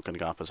 It's not going to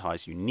go up as high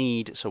as you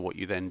need, so what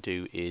you then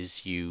do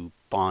is you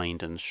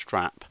bind and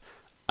strap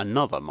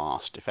another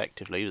mast,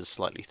 effectively, a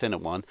slightly thinner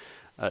one,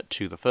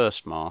 to the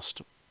first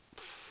mast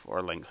for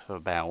a length of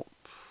about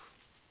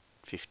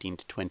 15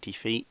 to 20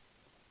 feet,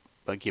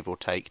 give or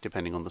take,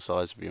 depending on the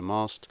size of your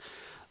mast.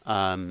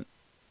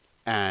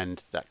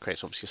 And that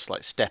creates obviously a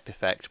slight step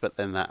effect, but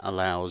then that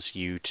allows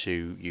you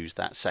to use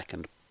that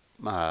second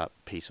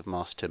piece of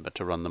mast timber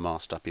to run the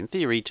mast up, in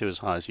theory, to as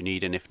high as you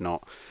need, and if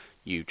not,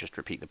 you just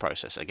repeat the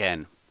process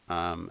again.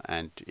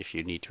 And if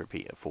you need to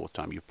repeat it a fourth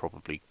time, you've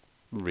probably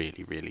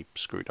really, really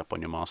screwed up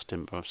on your mast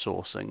timber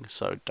sourcing,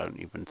 so don't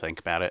even think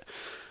about it.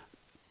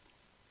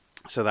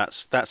 So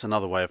that's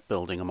another way of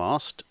building a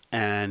mast.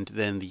 And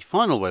then the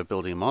final way of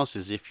building a mast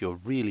is, if you're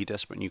really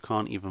desperate and you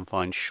can't even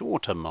find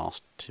shorter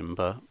mast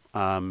timber,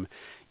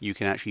 you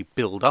can actually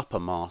build up a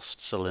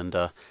mast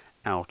cylinder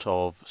out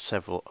of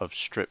several of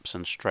strips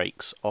and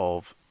strakes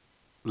of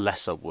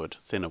lesser wood,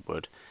 thinner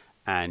wood,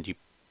 and you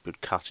would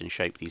cut and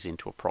shape these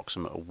into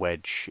approximate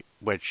wedge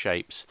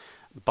shapes,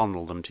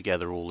 bundle them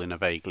together all in a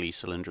vaguely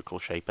cylindrical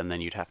shape, and then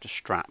you'd have to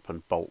strap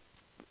and bolt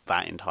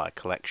that entire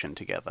collection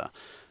together.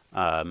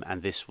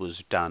 And this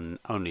was done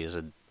only as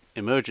an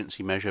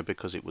emergency measure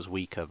because it was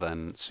weaker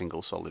than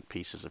single solid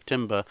pieces of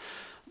timber.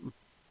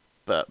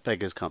 But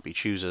beggars can't be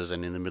choosers,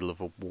 and in the middle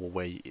of a war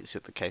where it's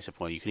at the case of,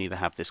 well, you can either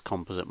have this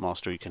composite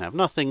mast or you can have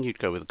nothing, you'd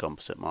go with the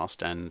composite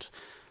mast. And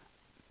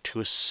to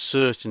a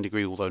certain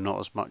degree, although not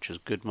as much as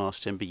good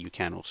mast timber, you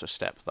can also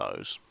step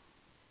those.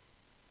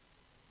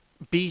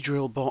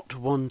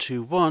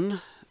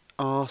 BDrillBot121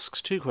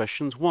 asks two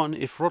questions. One,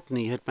 if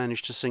Rodney had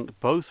managed to sink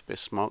both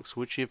Bismarcks,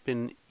 would she have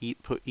been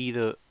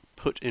either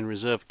put in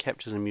reserve,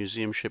 kept as a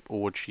museum ship,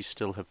 or would she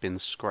still have been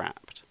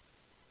scrapped?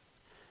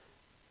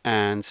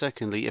 And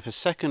secondly, if a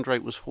second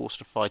rate was forced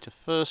to fight a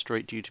first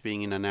rate due to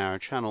being in a narrow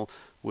channel,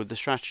 would the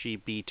strategy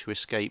be to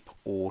escape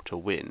or to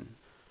win?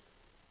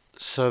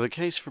 So the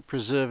case for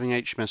preserving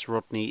HMS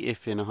Rodney,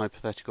 if in a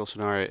hypothetical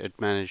scenario it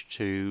had managed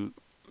to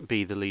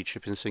be the lead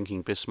ship in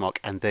sinking Bismarck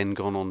and then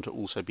gone on to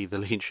also be the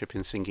lead ship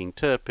in sinking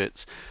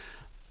Tirpitz,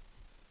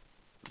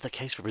 the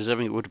case for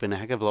preserving it would have been a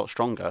heck of a lot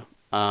stronger.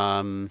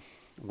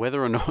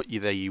 Whether or not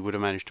you would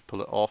have managed to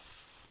pull it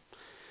off,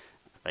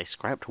 they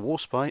scrapped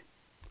Warspite.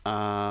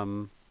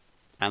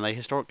 And they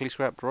historically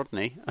scrapped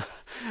Rodney.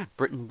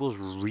 Britain was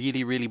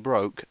really, really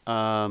broke.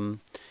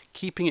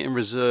 Keeping it in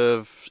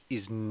reserve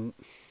is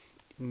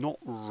not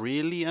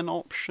really an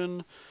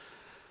option.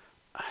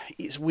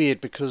 It's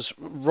weird because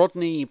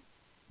Rodney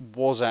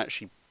was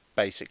actually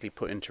basically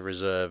put into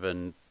reserve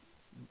and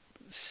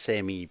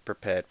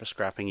semi-prepared for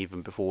scrapping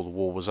even before the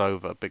war was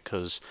over,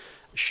 because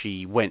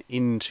she went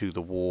into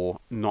the war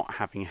not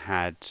having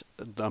had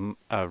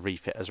a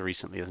refit as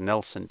recently as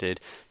Nelson did.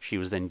 She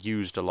was then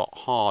used a lot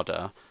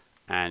harder,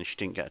 and she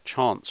didn't get a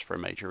chance for a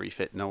major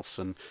refit.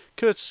 Nelson,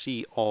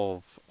 courtesy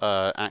of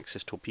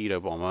Axis torpedo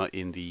bomber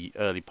in the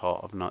early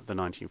part of the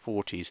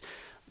 1940s,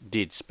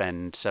 did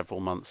spend several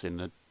months in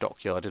a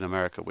dockyard in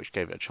America, which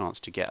gave it a chance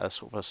to get a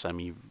sort of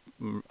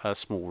a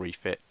small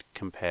refit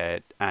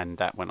compared, and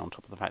that went on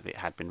top of the fact that it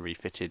had been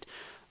refitted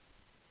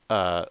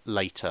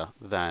later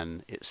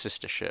than its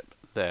sister ship,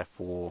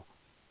 therefore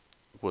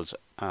was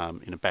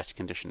in a better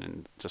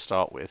condition to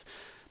start with.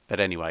 But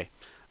anyway,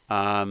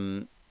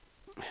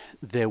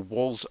 there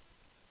was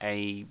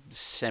a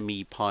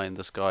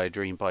semi-pie-in-the-sky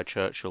dream by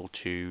Churchill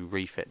to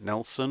refit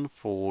Nelson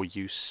for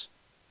use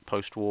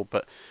post-war,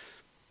 but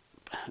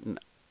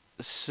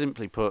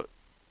simply put,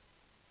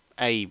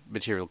 A,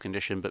 material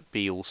condition, but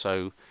B,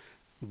 also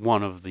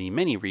one of the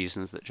many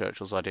reasons that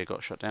Churchill's idea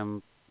got shut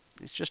down,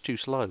 it's just too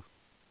slow.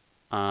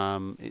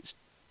 It's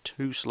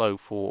too slow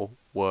for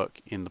work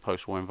in the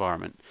post-war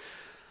environment.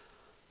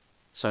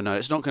 So no,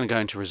 it's not going to go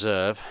into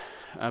reserve.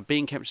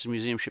 being kept as a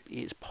museum ship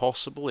is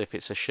possible if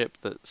it's a ship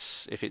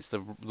if it's the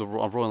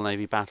Royal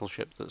Navy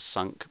battleship that's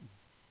sunk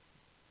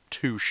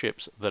two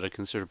ships that are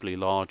considerably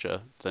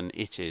larger than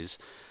it is,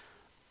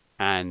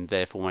 and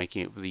therefore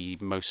making it the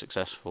most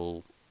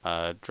successful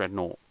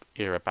dreadnought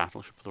era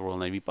battleship of the Royal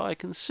Navy by a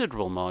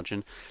considerable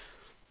margin.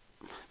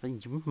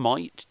 Then you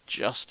might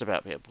just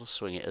about be able to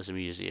swing it as a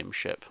museum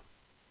ship.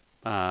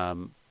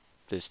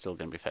 There's still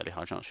going to be a fairly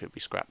high chance she'll be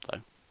scrapped,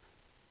 though.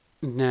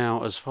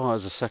 Now, as far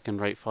as a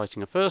second-rate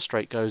fighting a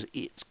first-rate goes,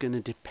 it's going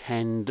to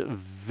depend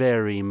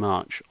very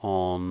much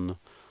on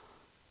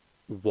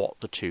what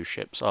the two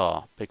ships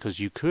are, because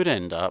you could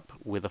end up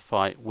with a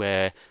fight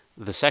where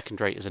the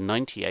second-rate is a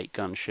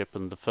 98-gun ship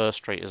and the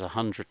first-rate is a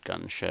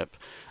 100-gun ship,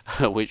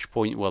 at which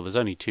point, well, there's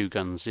only 2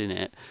 guns in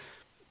it,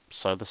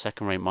 so the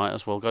second-rate might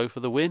as well go for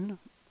the win.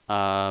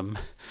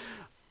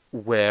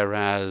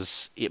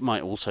 Whereas it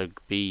might also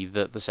be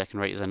that the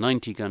second rate is a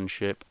 90-gun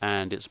ship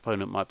and its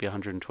opponent might be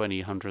 120,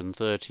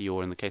 130,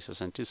 or in the case of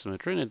Santissima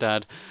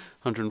Trinidad,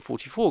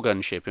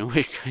 144-gun ship, in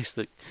which case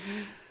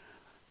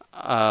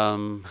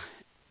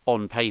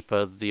on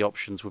paper the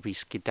options would be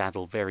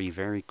skedaddle very,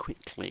 very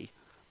quickly.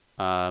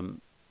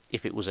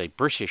 If it was a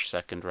British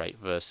second rate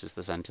versus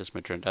the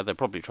Santissima Trinidad, they'd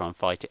probably try and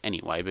fight it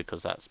anyway,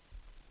 because that's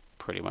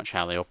pretty much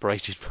how they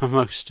operated for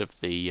most of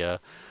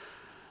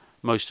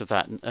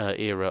that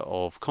era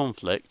of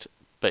conflict.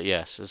 But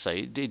yes, as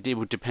I say, it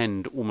would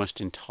depend almost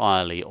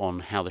entirely on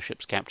how the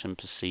ship's captain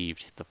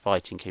perceived the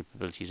fighting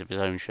capabilities of his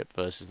own ship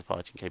versus the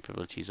fighting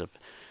capabilities of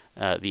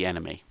the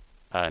enemy.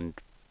 And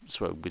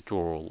so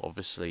withdrawal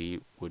obviously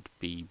would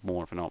be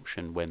more of an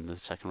option when the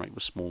second rate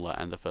was smaller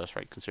and the first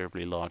rate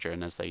considerably larger,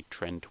 and as they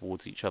trend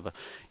towards each other,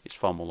 it's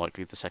far more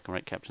likely the second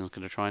rate captain is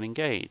going to try and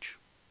engage.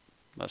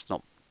 That's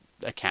not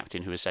a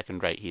captain who is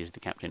second rate, he is the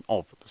captain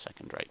of the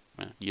second rate.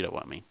 You know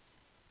what I mean.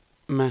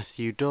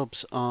 Matthew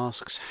Dobbs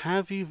asks,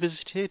 have you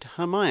visited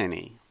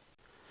Hermione?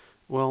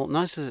 Well,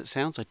 nice as it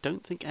sounds, I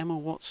don't think Emma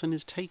Watson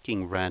is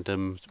taking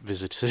random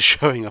visitors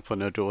showing up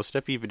on her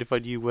doorstep, even if I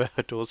knew where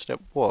her doorstep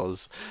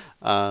was.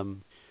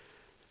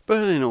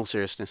 But in all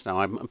seriousness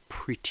now, I'm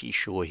pretty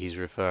sure he's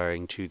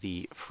referring to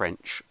the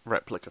French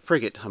replica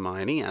frigate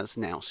Hermione, as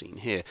now seen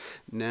here.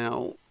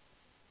 Now,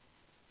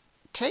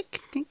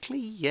 technically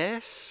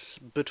yes,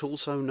 but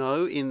also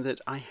no, in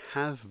that I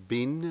have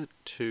been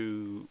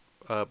to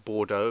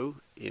Bordeaux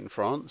in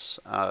France,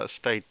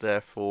 stayed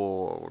there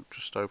for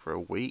just over a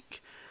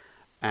week,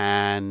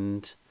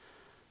 and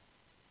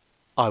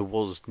I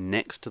was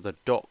next to the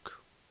dock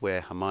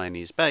where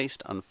Hermione is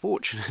based.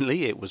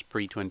 Unfortunately, it was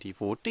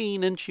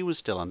pre-2014 and she was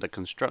still under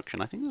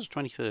construction. I think it was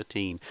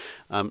 2013,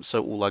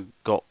 so all I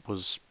got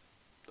was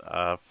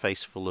a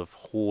face full of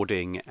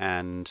hoarding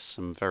and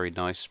some very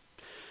nice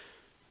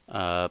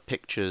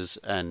pictures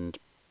and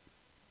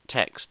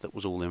text that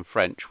was all in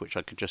French, which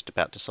I could just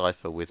about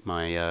decipher with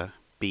my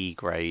B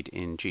grade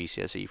in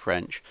GCSE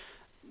French,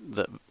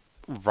 that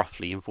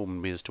roughly informed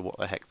me as to what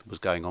the heck was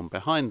going on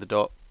behind the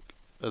dock,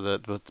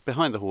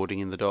 behind the hoarding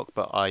in the dock,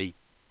 but I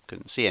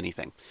couldn't see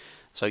anything.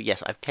 So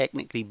yes, I've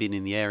technically been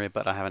in the area,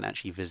 but I haven't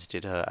actually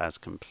visited her as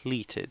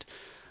completed.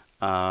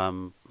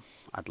 I'd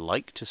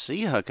like to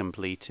see her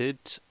completed.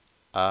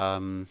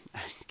 Given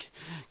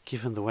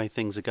the way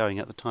things are going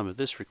at the time of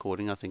this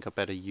recording, I think I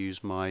better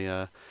use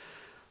my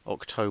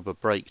October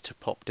break to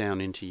pop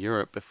down into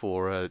Europe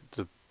before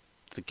the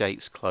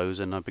gates close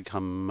and I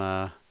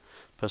become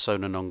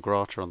persona non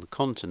grata on the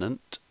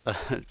continent,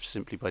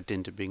 simply by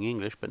dint of being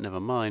English, but never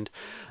mind.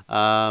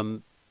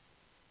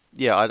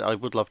 Yeah, I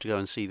would love to go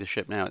and see the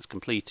ship now it's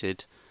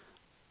completed.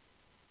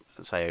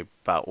 Say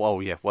about,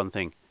 well, yeah, one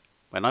thing.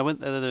 When I went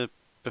there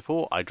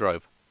before, I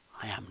drove.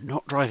 I am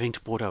not driving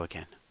to Bordeaux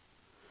again.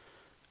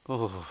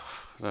 Oh,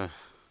 that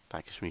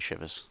gives me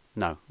shivers.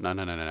 No.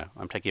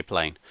 I'm taking a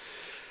plane.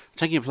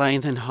 Taking a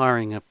plane, then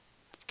hiring a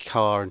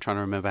car and trying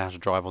to remember how to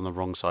drive on the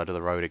wrong side of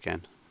the road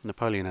again.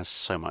 Napoleon has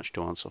so much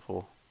to answer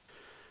for.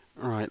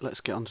 Right,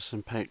 let's get on to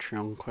some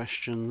Patreon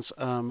questions.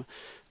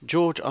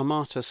 George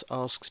Armatus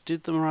asks,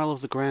 did the morale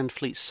of the Grand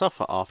Fleet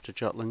suffer after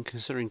Jutland,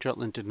 considering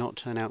Jutland did not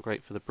turn out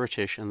great for the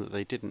British and that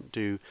they didn't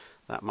do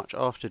that much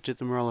after? Did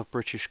the morale of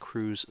British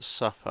crews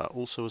suffer?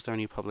 Also, was there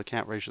any public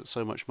outrage that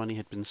so much money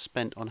had been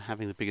spent on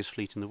having the biggest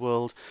fleet in the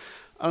world,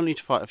 only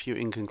to fight a few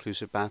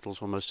inconclusive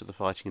battles while most of the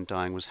fighting and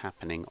dying was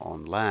happening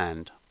on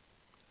land?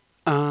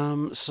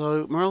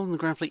 So, morale in the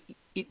Grand Fleet,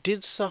 it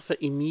did suffer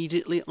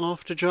immediately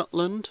after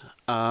Jutland,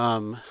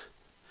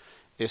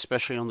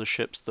 especially on the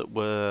ships that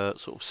were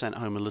sort of sent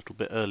home a little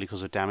bit early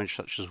because of damage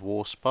such as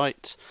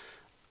Warspite,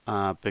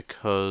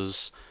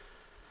 because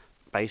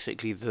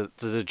basically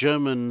the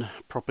German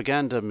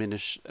propaganda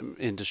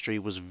industry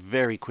was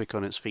very quick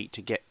on its feet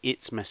to get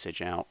its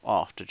message out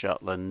after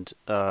Jutland,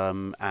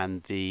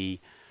 and the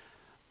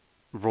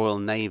Royal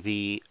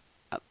Navy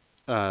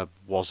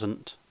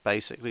wasn't.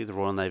 Basically, the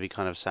Royal Navy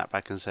kind of sat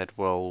back and said,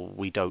 well,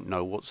 we don't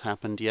know what's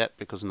happened yet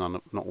because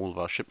not all of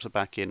our ships are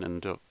back in,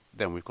 and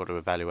then we've got to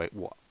evaluate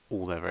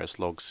all their various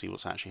logs, see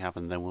what's actually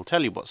happened, then we'll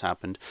tell you what's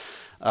happened.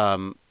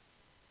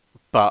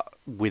 but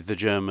with the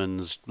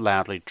Germans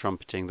loudly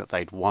trumpeting that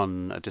they'd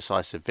won a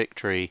decisive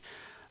victory,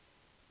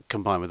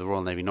 combined with the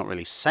Royal Navy not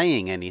really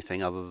saying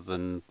anything other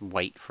than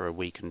wait for a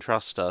week and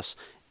trust us,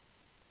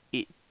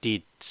 it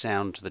did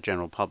sound to the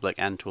general public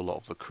and to a lot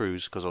of the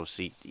crews, because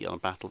obviously on a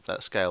battle of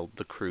that scale,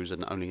 the crews are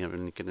only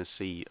going to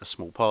see a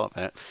small part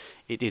of it.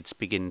 It did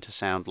begin to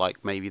sound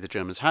like maybe the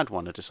Germans had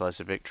won a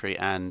decisive victory,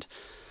 and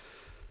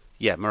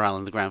yeah, morale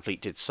in the Grand Fleet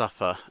did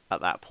suffer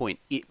at that point.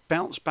 It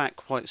bounced back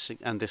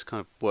and this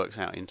kind of works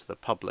out into the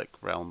public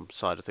realm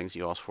side of things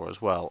you asked for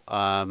as well.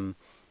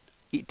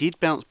 It did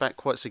bounce back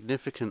quite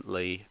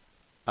significantly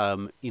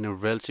in a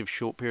relative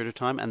short period of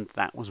time, and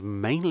that was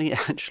mainly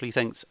actually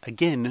thanks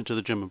again to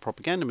the German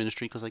propaganda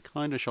ministry, because they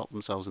kind of shot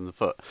themselves in the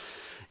foot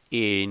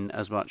in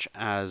as much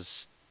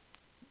as,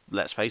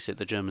 let's face it,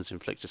 the Germans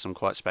inflicted some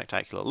quite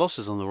spectacular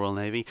losses on the Royal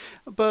Navy,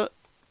 but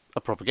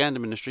a propaganda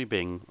ministry,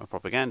 being a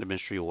propaganda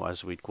ministry, or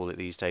as we'd call it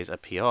these days, a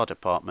PR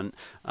department,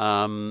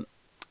 they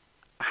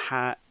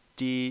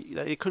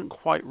couldn't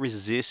quite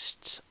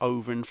resist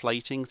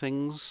overinflating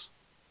things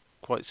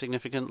quite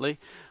significantly.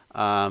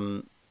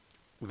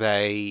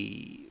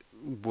 They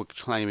were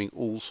claiming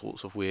all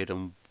sorts of weird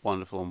and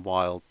wonderful and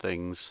wild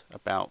things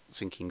about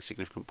sinking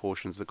significant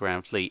portions of the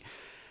Grand Fleet,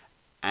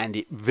 and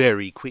it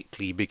very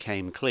quickly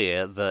became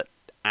clear that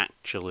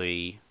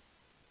actually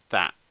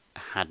that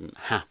hadn't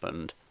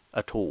happened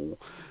at all.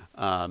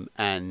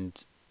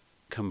 And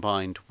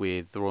combined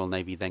with the Royal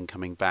Navy then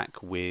coming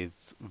back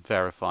with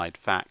verified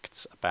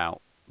facts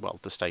about, well,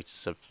 the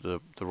status of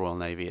the Royal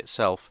Navy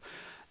itself,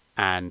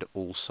 and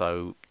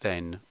also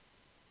then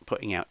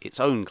putting out its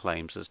own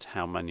claims as to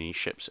how many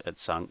ships it had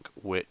sunk,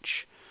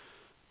 which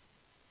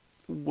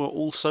were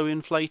also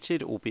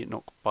inflated, albeit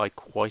not by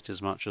quite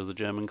as much as the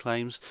German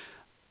claims,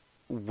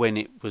 when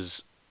it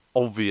was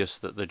obvious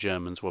that the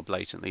Germans were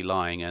blatantly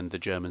lying, and the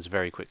Germans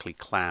very quickly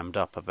clammed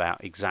up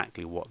about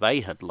exactly what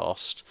they had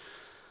lost.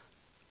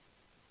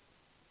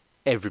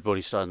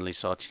 Everybody suddenly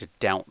started to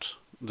doubt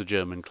the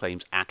German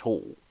claims at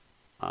all.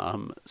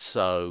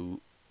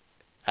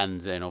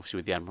 And then obviously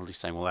with the Admiralty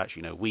saying, well,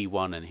 actually, no, we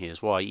won, and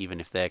here's why, even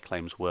if their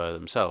claims were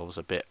themselves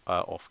a bit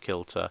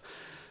off-kilter,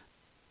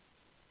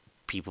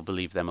 people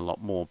believed them a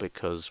lot more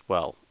because,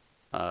 well,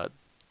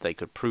 they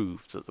could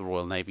prove that the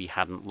Royal Navy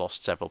hadn't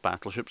lost several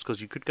battleships,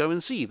 because you could go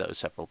and see those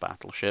several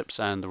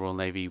battleships, and the Royal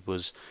Navy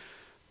was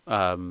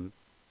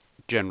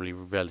generally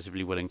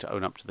relatively willing to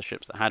own up to the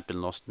ships that had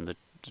been lost, and the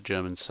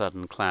Germans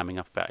sudden clamming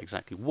up about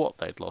exactly what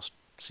they'd lost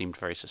seemed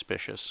very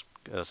suspicious,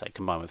 as I say,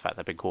 combined with the fact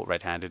they'd been caught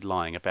red-handed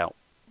lying about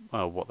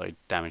what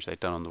damage they'd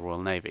done on the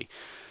Royal Navy.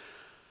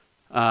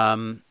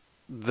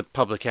 The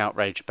public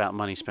outrage about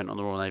money spent on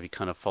the Royal Navy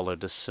kind of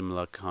followed a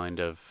similar kind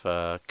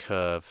of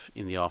curve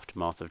in the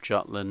aftermath of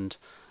Jutland.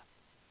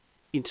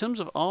 In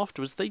terms of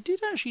afterwards, they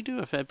did actually do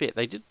a fair bit.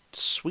 They did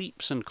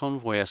sweeps and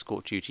convoy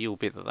escort duty,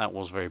 albeit that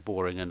was very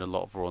boring, and a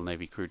lot of Royal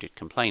Navy crew did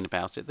complain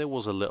about it. There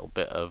was a little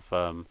bit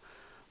of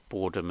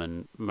boredom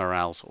and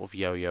morale sort of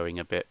yo-yoing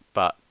a bit,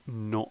 but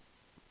not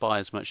by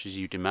as much as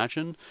you'd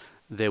imagine.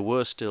 There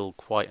were still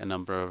quite a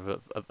number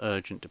of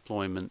urgent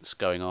deployments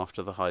going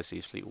after the High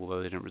Seas Fleet, although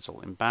they didn't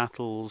result in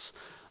battles,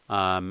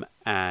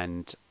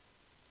 and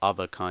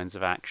other kinds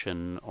of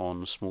action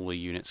on smaller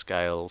unit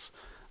scales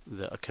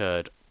that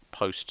occurred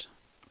post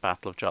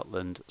Battle of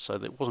Jutland. So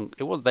the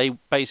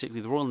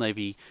Royal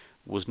Navy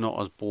was not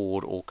as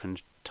bored or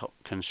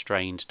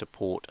constrained to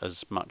port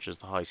as much as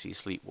the High Seas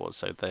Fleet was,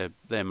 so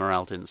their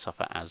morale didn't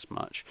suffer as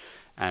much.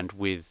 And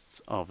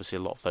with obviously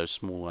a lot of those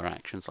smaller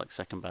actions, like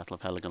Second Battle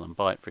of Heligoland and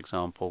Bight, for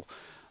example,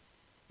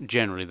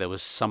 generally there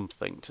was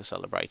something to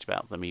celebrate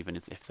about them, even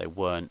if they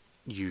weren't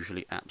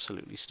usually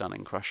absolutely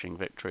stunning, crushing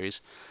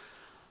victories.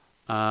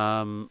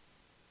 So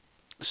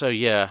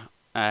yeah,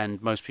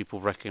 and most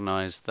people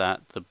recognise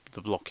that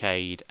the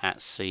blockade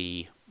at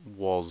sea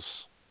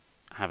was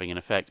having an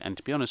effect. And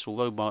to be honest,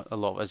 although a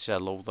lot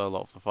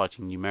of the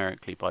fighting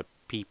numerically by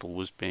people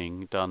was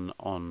being done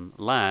on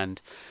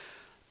land,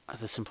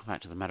 the simple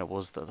fact of the matter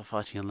was that the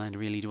fighting on land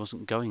really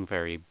wasn't going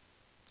very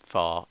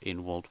far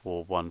in World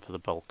War I for the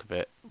bulk of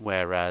it,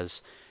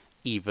 whereas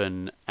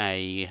even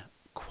a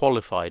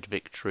qualified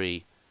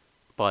victory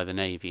by the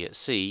Navy at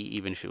sea,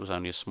 even if it was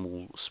only a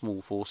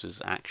small forces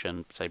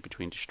action, say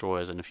between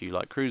destroyers and a few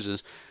light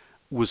cruisers,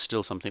 was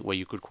still something where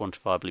you could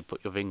quantifiably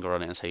put your finger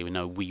on it and say,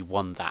 no, we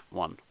won that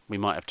one. We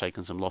might have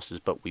taken some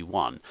losses, but we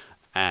won.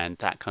 And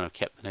that kind of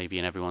kept the Navy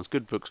in everyone's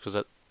good books,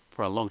 because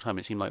for a long time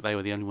it seemed like they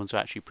were the only ones who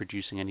were actually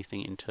producing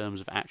anything in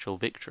terms of actual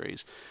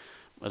victories,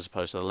 as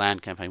opposed to the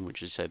land campaign,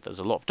 which, as you said, there's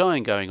a lot of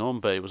dying going on,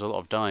 but it was a lot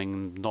of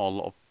dying, not a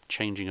lot of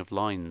changing of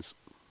lines.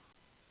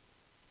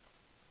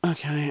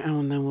 Okay,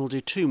 and then we'll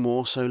do two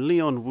more. So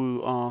Leon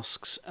Wu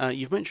asks,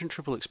 you've mentioned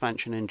triple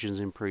expansion engines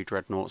in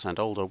pre-dreadnoughts and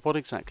older. What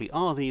exactly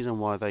are these, and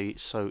why are they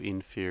so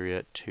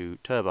inferior to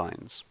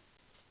turbines?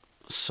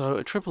 So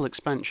a triple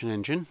expansion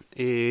engine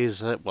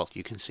is, well,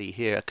 you can see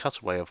here a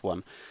cutaway of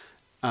one.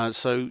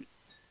 So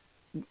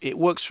it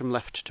works from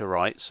left to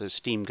right, so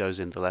steam goes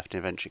in the left and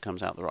eventually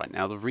comes out the right.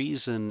 Now, the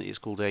reason it's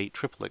called a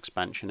triple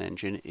expansion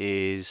engine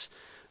is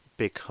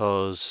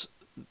because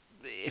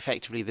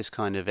effectively, this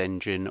kind of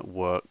engine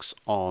works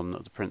on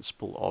the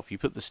principle of you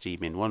put the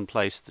steam in one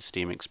place, the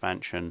steam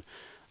expansion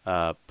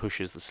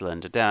pushes the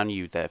cylinder down,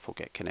 you therefore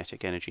get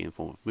kinetic energy in the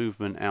form of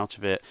movement out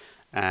of it,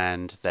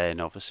 and then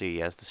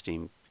obviously as the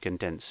steam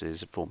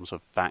condenses it forms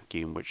a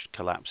vacuum which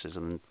collapses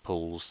and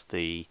pulls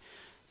the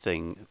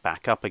thing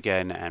back up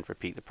again, and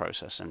repeat the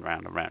process, and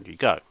round you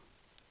go.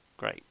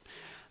 Great.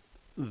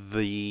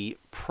 The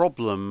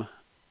problem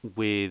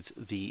with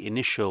the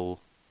initial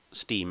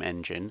steam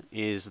engine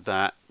is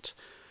that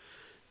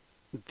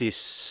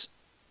this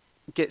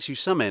gets you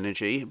some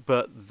energy,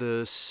 but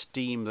the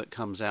steam that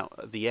comes out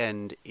at the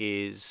end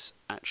is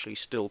actually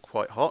still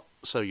quite hot,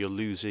 so you're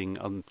losing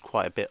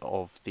quite a bit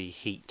of the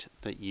heat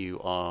that you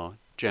are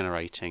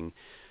generating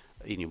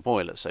in your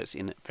boiler, so it's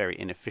a very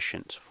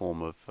inefficient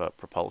form of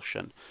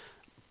propulsion.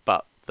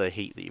 But the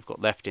heat that you've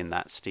got left in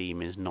that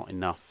steam is not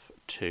enough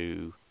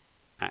to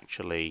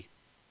actually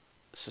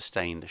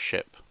sustain the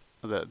ship,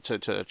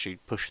 to actually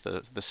push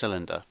the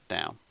cylinder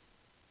down.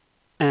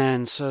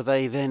 And so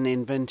they then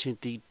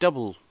invented the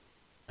double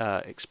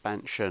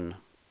expansion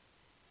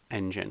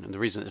engine, and the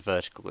reason it's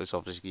vertical is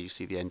obviously you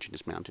see the engine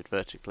is mounted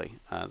vertically.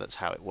 That's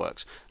how it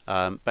works.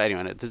 But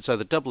anyway, so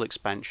the double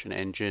expansion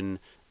engine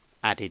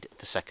added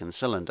the second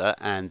cylinder,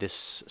 and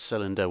this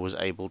cylinder was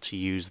able to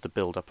use the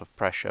build-up of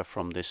pressure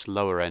from this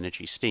lower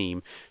energy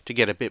steam to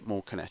get a bit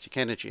more kinetic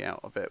energy out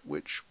of it,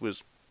 which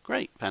was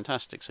great,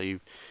 fantastic. So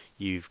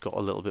you've got a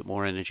little bit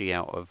more energy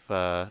out of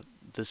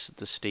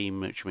the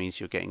steam, which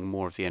means you're getting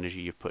more of the energy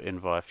you've put in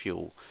via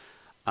fuel.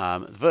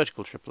 The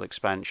vertical triple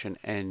expansion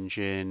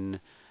engine,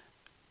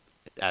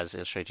 as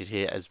illustrated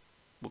here, as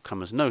will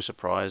come as no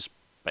surprise,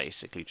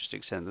 basically just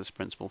extend this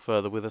principle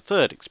further with a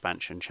third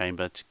expansion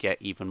chamber to get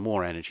even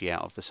more energy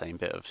out of the same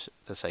bit of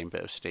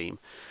steam.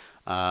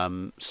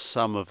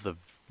 Some of the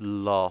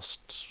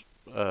last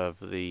of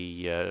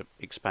the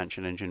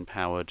expansion engine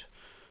powered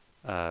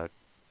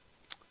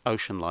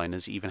ocean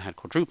liners even had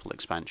quadruple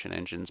expansion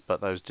engines, but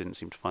those didn't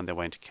seem to find their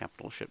way into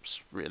capital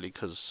ships really,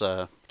 because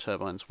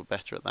turbines were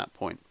better at that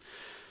point.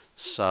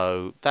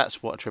 So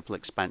that's what a triple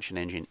expansion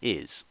engine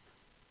is.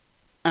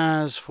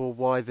 As for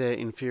why they're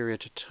inferior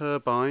to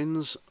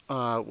turbines,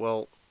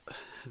 well,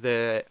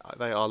 they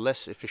are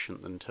less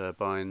efficient than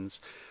turbines.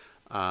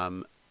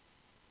 And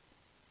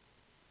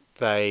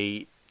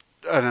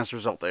as a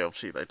result,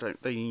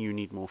 you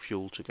need more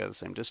fuel to go the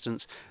same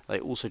distance. They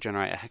also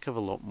generate a heck of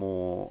a lot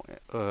more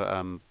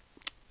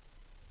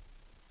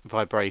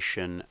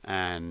vibration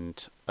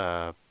and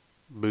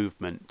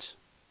movement,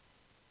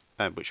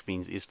 which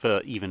means is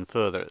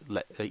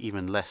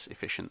even less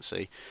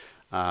efficiency.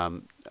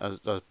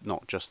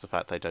 Not just the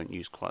fact they don't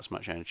use quite as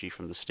much energy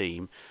from the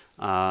steam,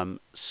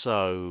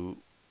 so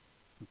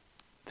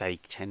they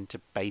tend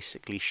to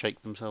basically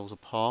shake themselves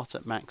apart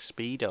at max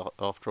speed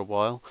after a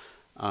while.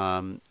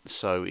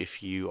 So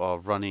if you are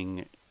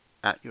running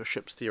at your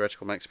ship's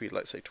theoretical max speed,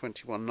 let's say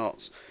 21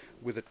 knots,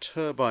 with a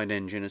turbine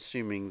engine,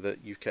 assuming that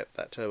you've kept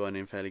that turbine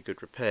in fairly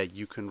good repair,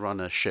 you can run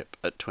a ship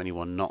at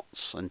 21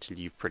 knots until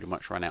you've pretty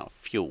much run out of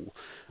fuel.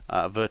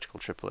 A vertical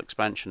triple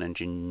expansion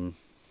engine,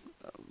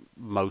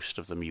 most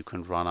of them you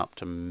can run up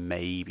to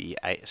maybe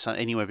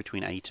anywhere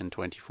between 8 and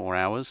 24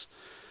 hours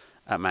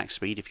at max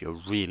speed if you're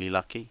really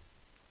lucky,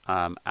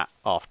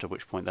 after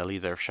which point they'll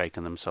either have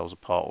shaken themselves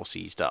apart or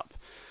seized up,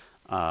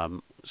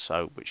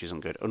 which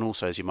isn't good. And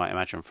also, as you might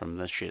imagine from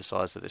the sheer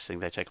size of this thing,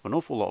 they take up an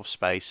awful lot of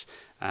space,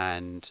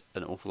 and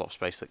an awful lot of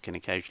space that can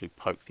occasionally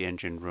poke the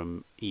engine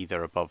room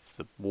either above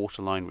the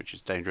waterline, which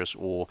is dangerous,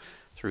 or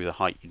through the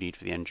height you need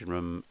for the engine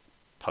room,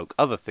 poke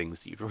other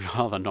things that you'd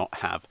rather not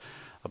have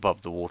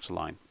above the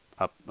waterline,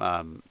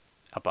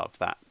 above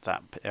that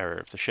area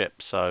of the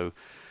ship. So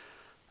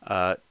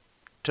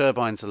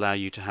turbines allow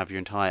you to have your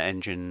entire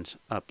engine's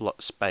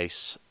block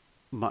space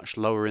much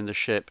lower in the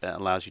ship. It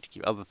allows you to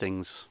keep other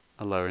things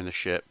lower in the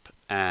ship,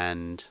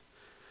 and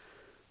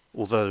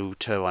although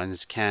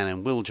turbines can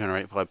and will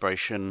generate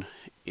vibration,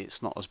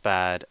 it's not as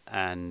bad,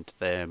 and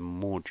they're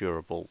more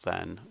durable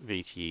than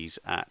VTEs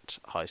at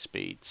high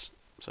speeds.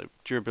 So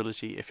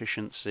durability,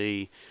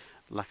 efficiency,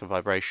 lack of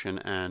vibration,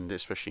 and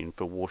especially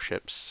for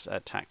warships,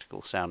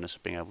 tactical soundness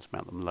of being able to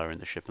mount them lower in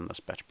the ship and thus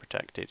better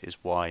protected is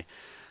why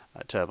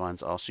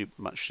turbines are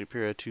much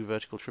superior to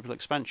vertical triple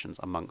expansions,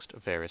 amongst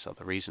various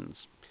other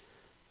reasons.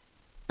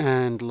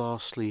 And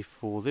lastly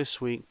for this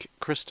week,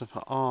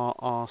 Christopher R.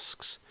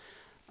 asks,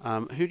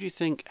 who do you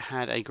think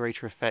had a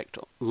greater effect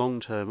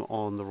long-term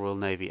on the Royal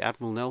Navy?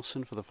 Admiral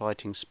Nelson, for the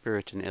fighting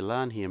spirit and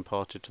elan he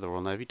imparted to the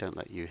Royal Navy. Don't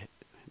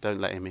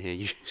let him hear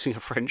using a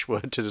French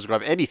word to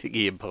describe anything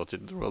he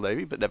imparted to the Royal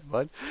Navy, but never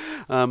mind.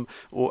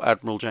 Or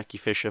Admiral Jackie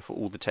Fisher, for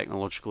all the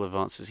technological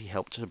advances he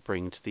helped to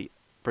bring to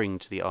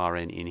the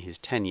RN in his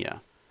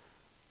tenure.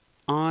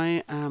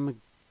 I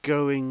am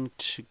going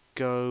to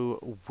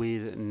go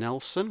with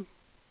Nelson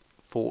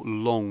for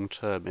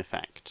long-term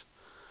effect.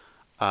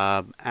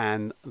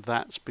 And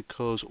that's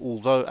because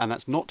and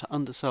that's not to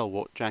undersell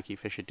what Jackie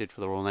Fisher did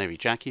for the Royal Navy.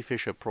 Jackie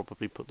Fisher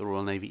probably put the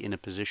Royal Navy in a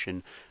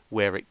position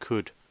where it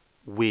could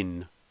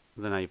win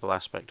the naval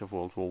aspect of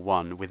World War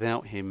I.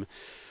 Without him,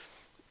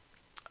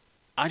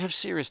 I'd have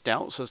serious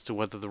doubts as to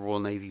whether the Royal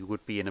Navy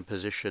would be in a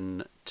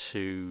position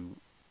to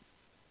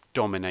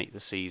dominate the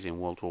seas in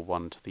World War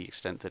One to the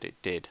extent that it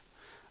did.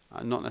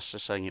 I'm not necessarily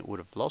saying it would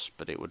have lost,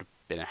 but it would have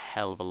been a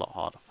hell of a lot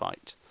harder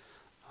fight,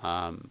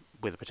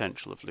 with the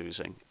potential of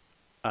losing.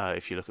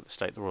 If you look at the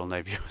state the Royal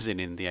Navy was in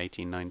the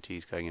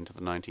 1890s going into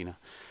the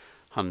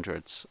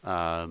 1900s.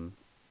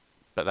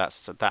 But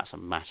that's a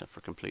matter for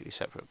a completely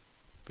separate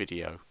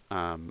video,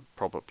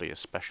 probably a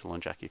special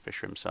on Jackie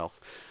Fisher himself.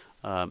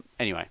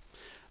 Anyway,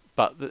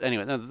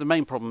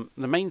 the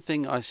main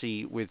thing I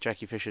see with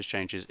Jackie Fisher's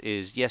changes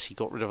is, yes, he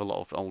got rid of a lot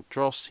of old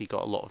dross, he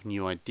got a lot of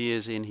new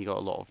ideas in, he got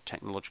a lot of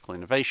technological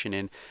innovation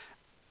in.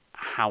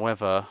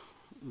 However,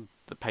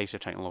 the pace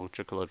of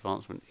technological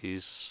advancement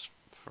is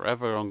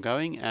forever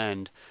ongoing,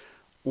 and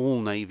all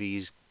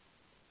navies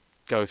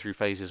go through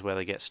phases where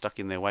they get stuck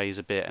in their ways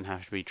a bit and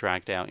have to be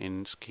dragged out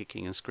in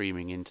kicking and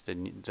screaming into the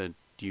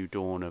new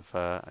dawn of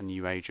a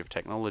new age of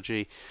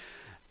technology,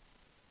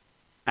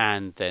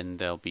 and then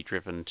they'll be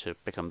driven to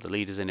become the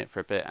leaders in it for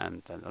a bit,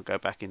 and then they'll go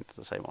back into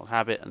the same old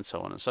habit, and so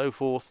on and so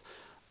forth.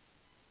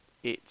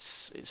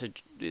 It's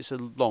a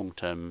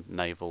long-term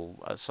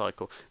naval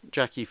cycle.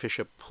 Jackie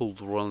Fisher pulled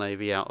the Royal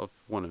Navy out of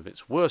one of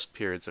its worst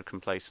periods of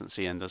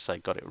complacency, and as I say,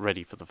 got it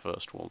ready for the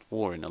First World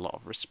War in a lot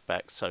of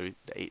respects. So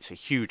it's a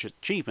huge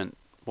achievement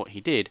what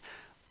he did,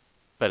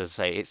 but as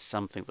I say, it's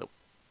something that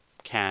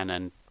can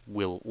and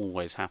will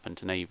always happen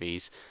to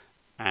navies,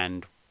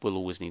 and will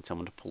always need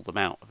someone to pull them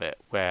out of it.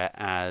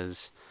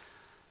 Whereas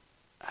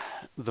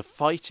the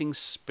fighting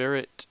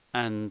spirit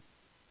and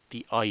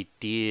the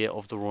idea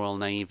of the Royal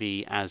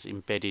Navy as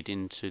embedded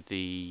into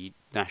the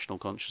national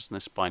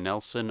consciousness by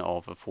Nelson,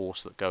 of a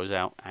force that goes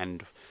out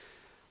and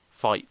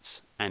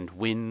fights and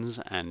wins,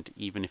 and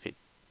even if it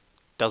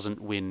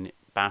doesn't win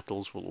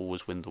battles, will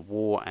always win the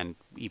war, and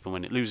even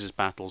when it loses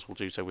battles, will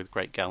do so with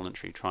great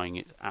gallantry, trying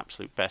its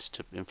absolute best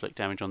to inflict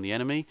damage on the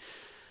enemy.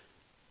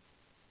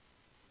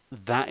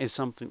 That is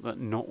something that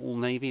not all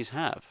navies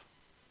have,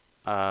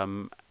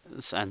 and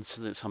it's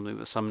something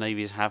that some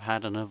navies have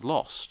had and have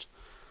lost.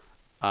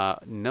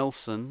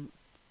 Nelson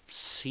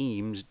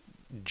seems,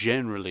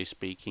 generally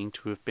speaking,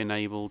 to have been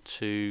able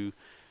to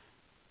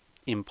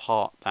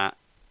impart that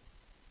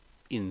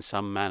in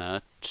some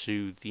manner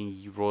to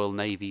the Royal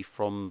Navy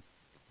from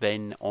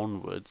then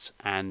onwards,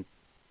 and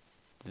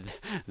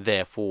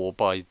therefore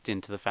by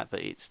dint of the fact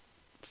that it's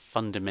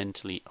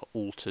fundamentally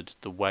altered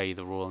the way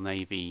the Royal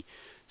Navy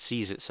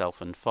sees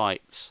itself and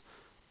fights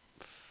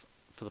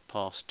for the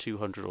past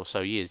 200 or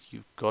so years,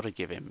 you've got to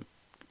give him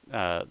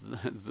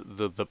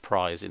the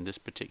prize in this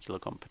particular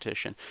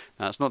competition.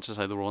 Now, that's not to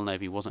say the Royal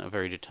Navy wasn't a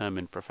very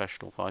determined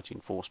professional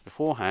fighting force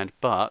beforehand,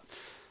 but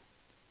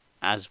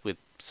as with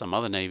some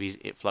other navies,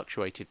 it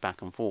fluctuated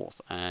back and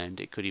forth,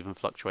 and it could even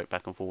fluctuate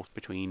back and forth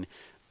between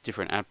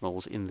different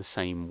admirals in the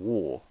same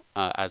war,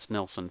 as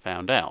Nelson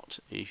found out.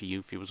 If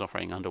he was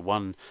operating under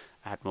one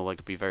admiral, they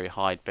could be very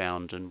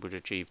hidebound and would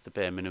achieve the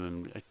bare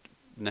minimum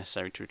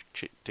necessary to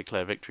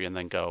declare victory and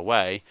then go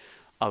away.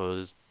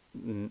 Others,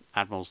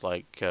 admirals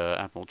like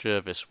Admiral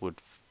Jervis,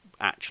 would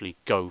actually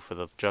go for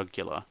the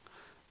jugular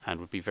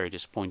and would be very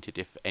disappointed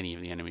if any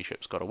of the enemy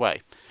ships got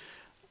away.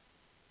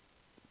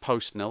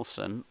 Post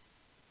Nelson,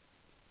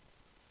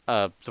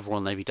 the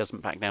Royal Navy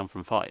doesn't back down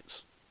from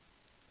fights.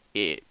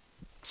 It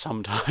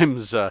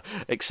sometimes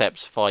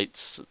accepts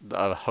fights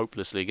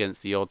hopelessly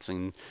against the odds,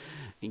 and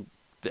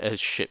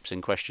ships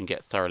in question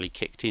get thoroughly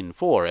kicked in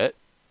for it,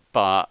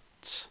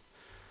 but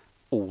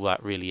all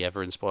that really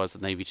ever inspires the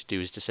Navy to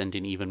do is to send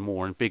in even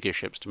more and bigger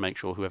ships to make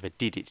sure whoever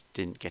did it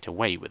didn't get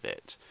away with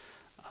it.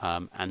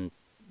 And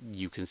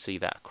you can see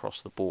that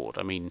across the board.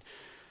 I mean,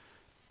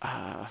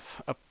 a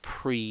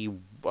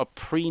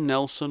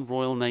pre-Nelson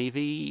Royal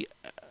Navy,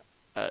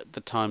 at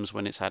the times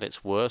when it's at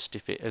its worst,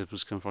 if it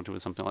was confronted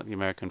with something like the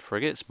American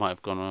frigates, might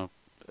have gone,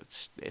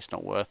 it's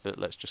not worth it,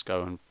 let's just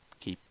go and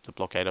keep the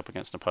blockade up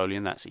against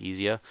Napoleon, that's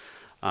easier.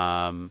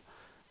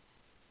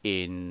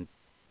 In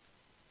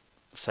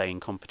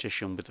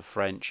competition with the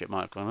French, it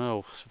might have gone,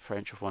 the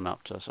French have won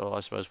up to us, I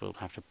suppose we'll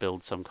have to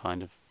build some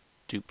kind of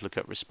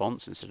duplicate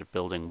response instead of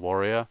building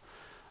Warrior.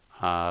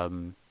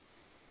 Admiral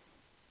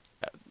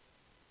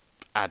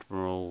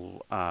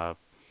at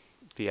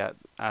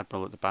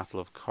the Battle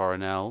of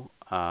Coronel,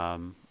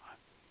 you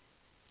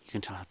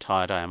can tell how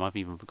tired I am, I've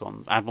even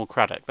forgotten. Admiral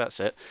Craddock, that's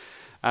it.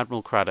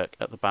 Admiral Craddock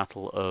at the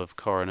Battle of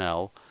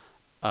Coronel,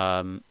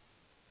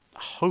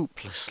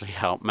 hopelessly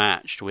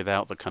outmatched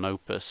without the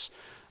Canopus,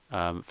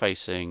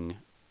 facing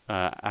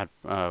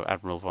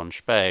Admiral von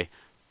Spee,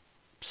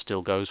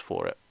 still goes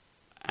for it.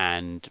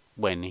 And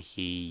when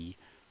he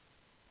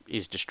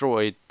is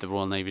destroyed, the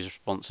Royal Navy's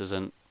response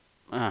isn't,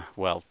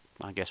 well,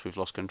 I guess we've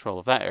lost control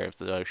of that area of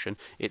the ocean.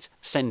 It's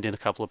send in a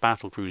couple of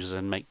battle cruisers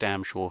and make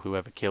damn sure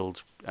whoever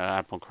killed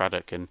Admiral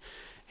Craddock and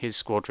his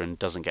squadron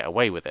doesn't get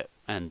away with it.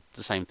 And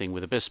the same thing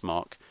with the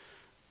Bismarck.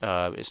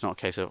 It's not a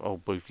case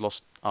of, we've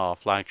lost our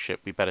flagship,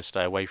 we better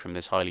stay away from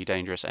this highly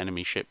dangerous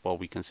enemy ship while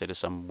we consider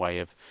some way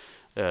of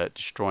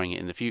destroying it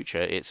in the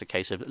future. It's a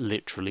case of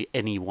literally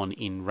anyone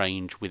in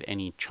range with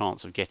any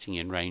chance of getting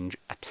in range,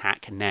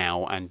 attack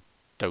now and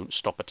don't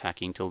stop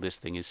attacking until this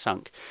thing is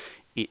sunk.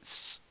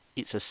 It's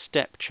a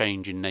step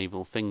change in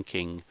naval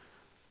thinking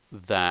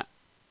that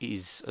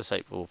is, as I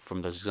say, well,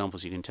 from those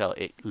examples you can tell,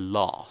 it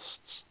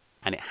lasts,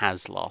 and it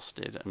has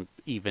lasted, and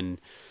even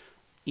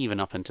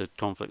up into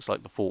conflicts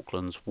like the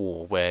Falklands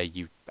War, where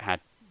you had,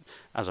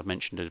 as I've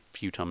mentioned a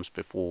few times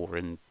before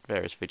in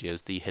various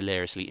videos, the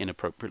hilariously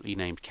inappropriately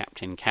named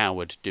Captain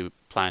Coward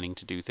planning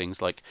to do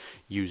things like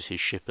use his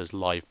ship as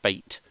live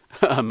bait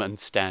and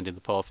stand in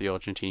the path of the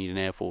Argentinian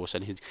Air Force,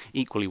 and his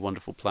equally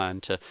wonderful plan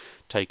to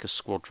take a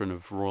squadron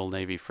of Royal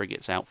Navy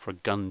frigates out for a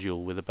gun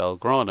duel with a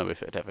Belgrano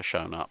if it had ever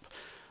shown up.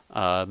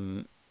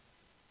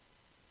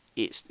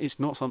 It's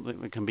not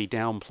something that can be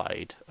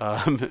downplayed.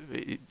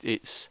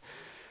 It's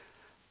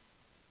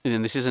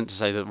And this isn't to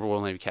say that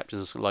Royal Navy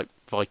captains are like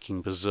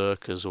Viking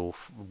berserkers or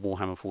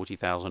Warhammer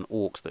 40,000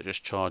 orcs that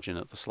just charge in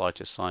at the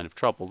slightest sign of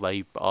trouble.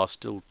 They are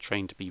still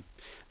trained to be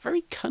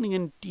very cunning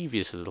and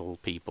devious little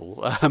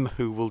people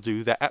who will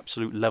do their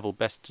absolute level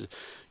best to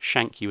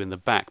shank you in the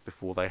back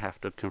before they have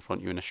to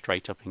confront you in a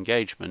straight-up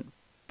engagement.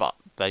 But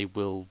they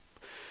will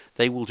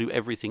do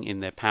everything in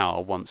their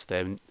power once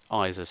their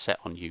eyes are set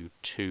on you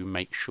to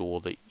make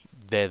sure that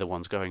they're the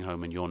ones going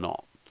home and you're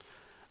not.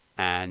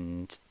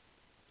 And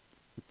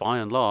by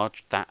and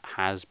large, that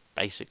has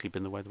basically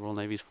been the way the Royal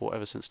Navy's fought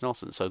ever since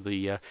Nelson. So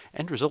the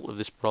end result of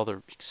this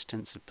rather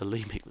extensive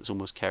polemic that's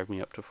almost carried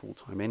me up to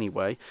full-time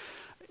anyway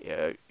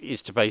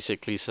is to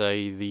basically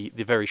say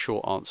the very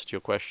short answer to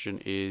your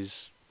question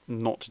is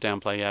not to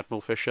downplay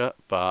Admiral Fisher,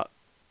 but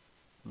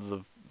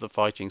the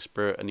fighting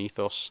spirit and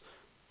ethos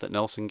that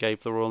Nelson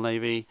gave the Royal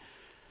Navy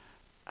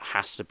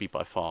has to be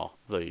by far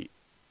the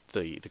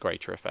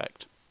greater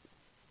effect.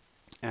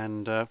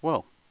 And,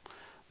 well,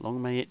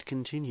 long may it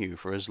continue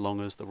for as long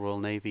as the Royal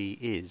Navy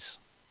is.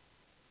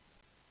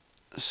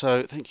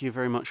 So, thank you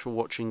very much for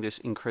watching this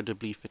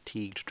incredibly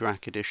fatigued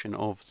Drac edition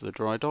of the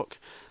Drydock.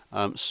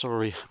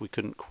 Sorry we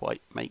couldn't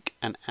quite make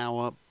an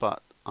hour,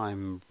 but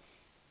I'm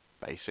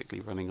basically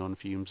running on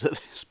fumes at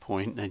this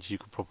point. As you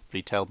could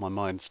probably tell, my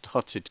mind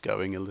started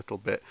going a little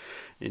bit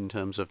in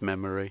terms of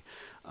memory.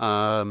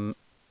 And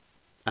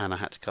I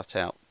had to cut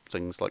out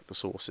things like the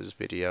sources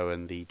video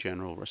and the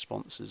general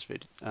responses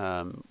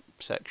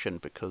section,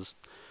 because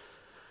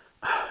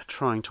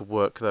trying to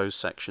work those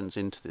sections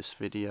into this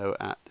video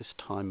at this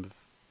time of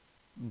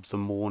the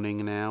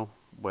morning now,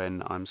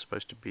 when I'm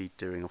supposed to be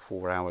doing a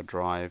 4-hour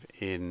drive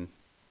in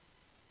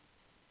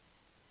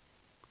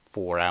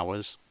 4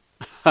 hours.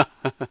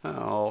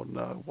 Oh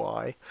no,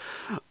 why?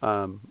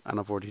 And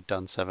I've already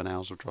done 7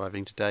 hours of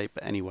driving today,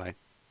 but anyway,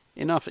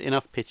 enough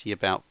pity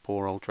about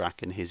poor old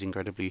Drac and his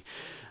incredibly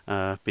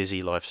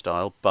busy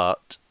lifestyle.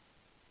 But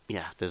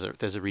yeah,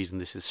 there's a reason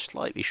this is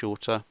slightly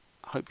shorter.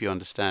 I hope you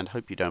understand,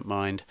 hope you don't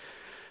mind.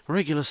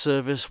 Regular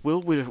service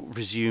will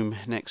resume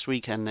next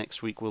week, and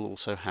next week we'll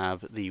also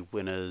have the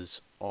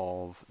winners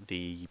of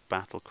the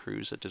battle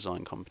cruiser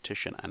design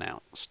competition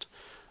announced.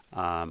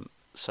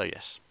 So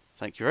yes,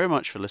 thank you very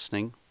much for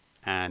listening,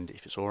 and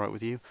if it's alright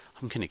with you,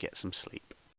 I'm going to get some sleep.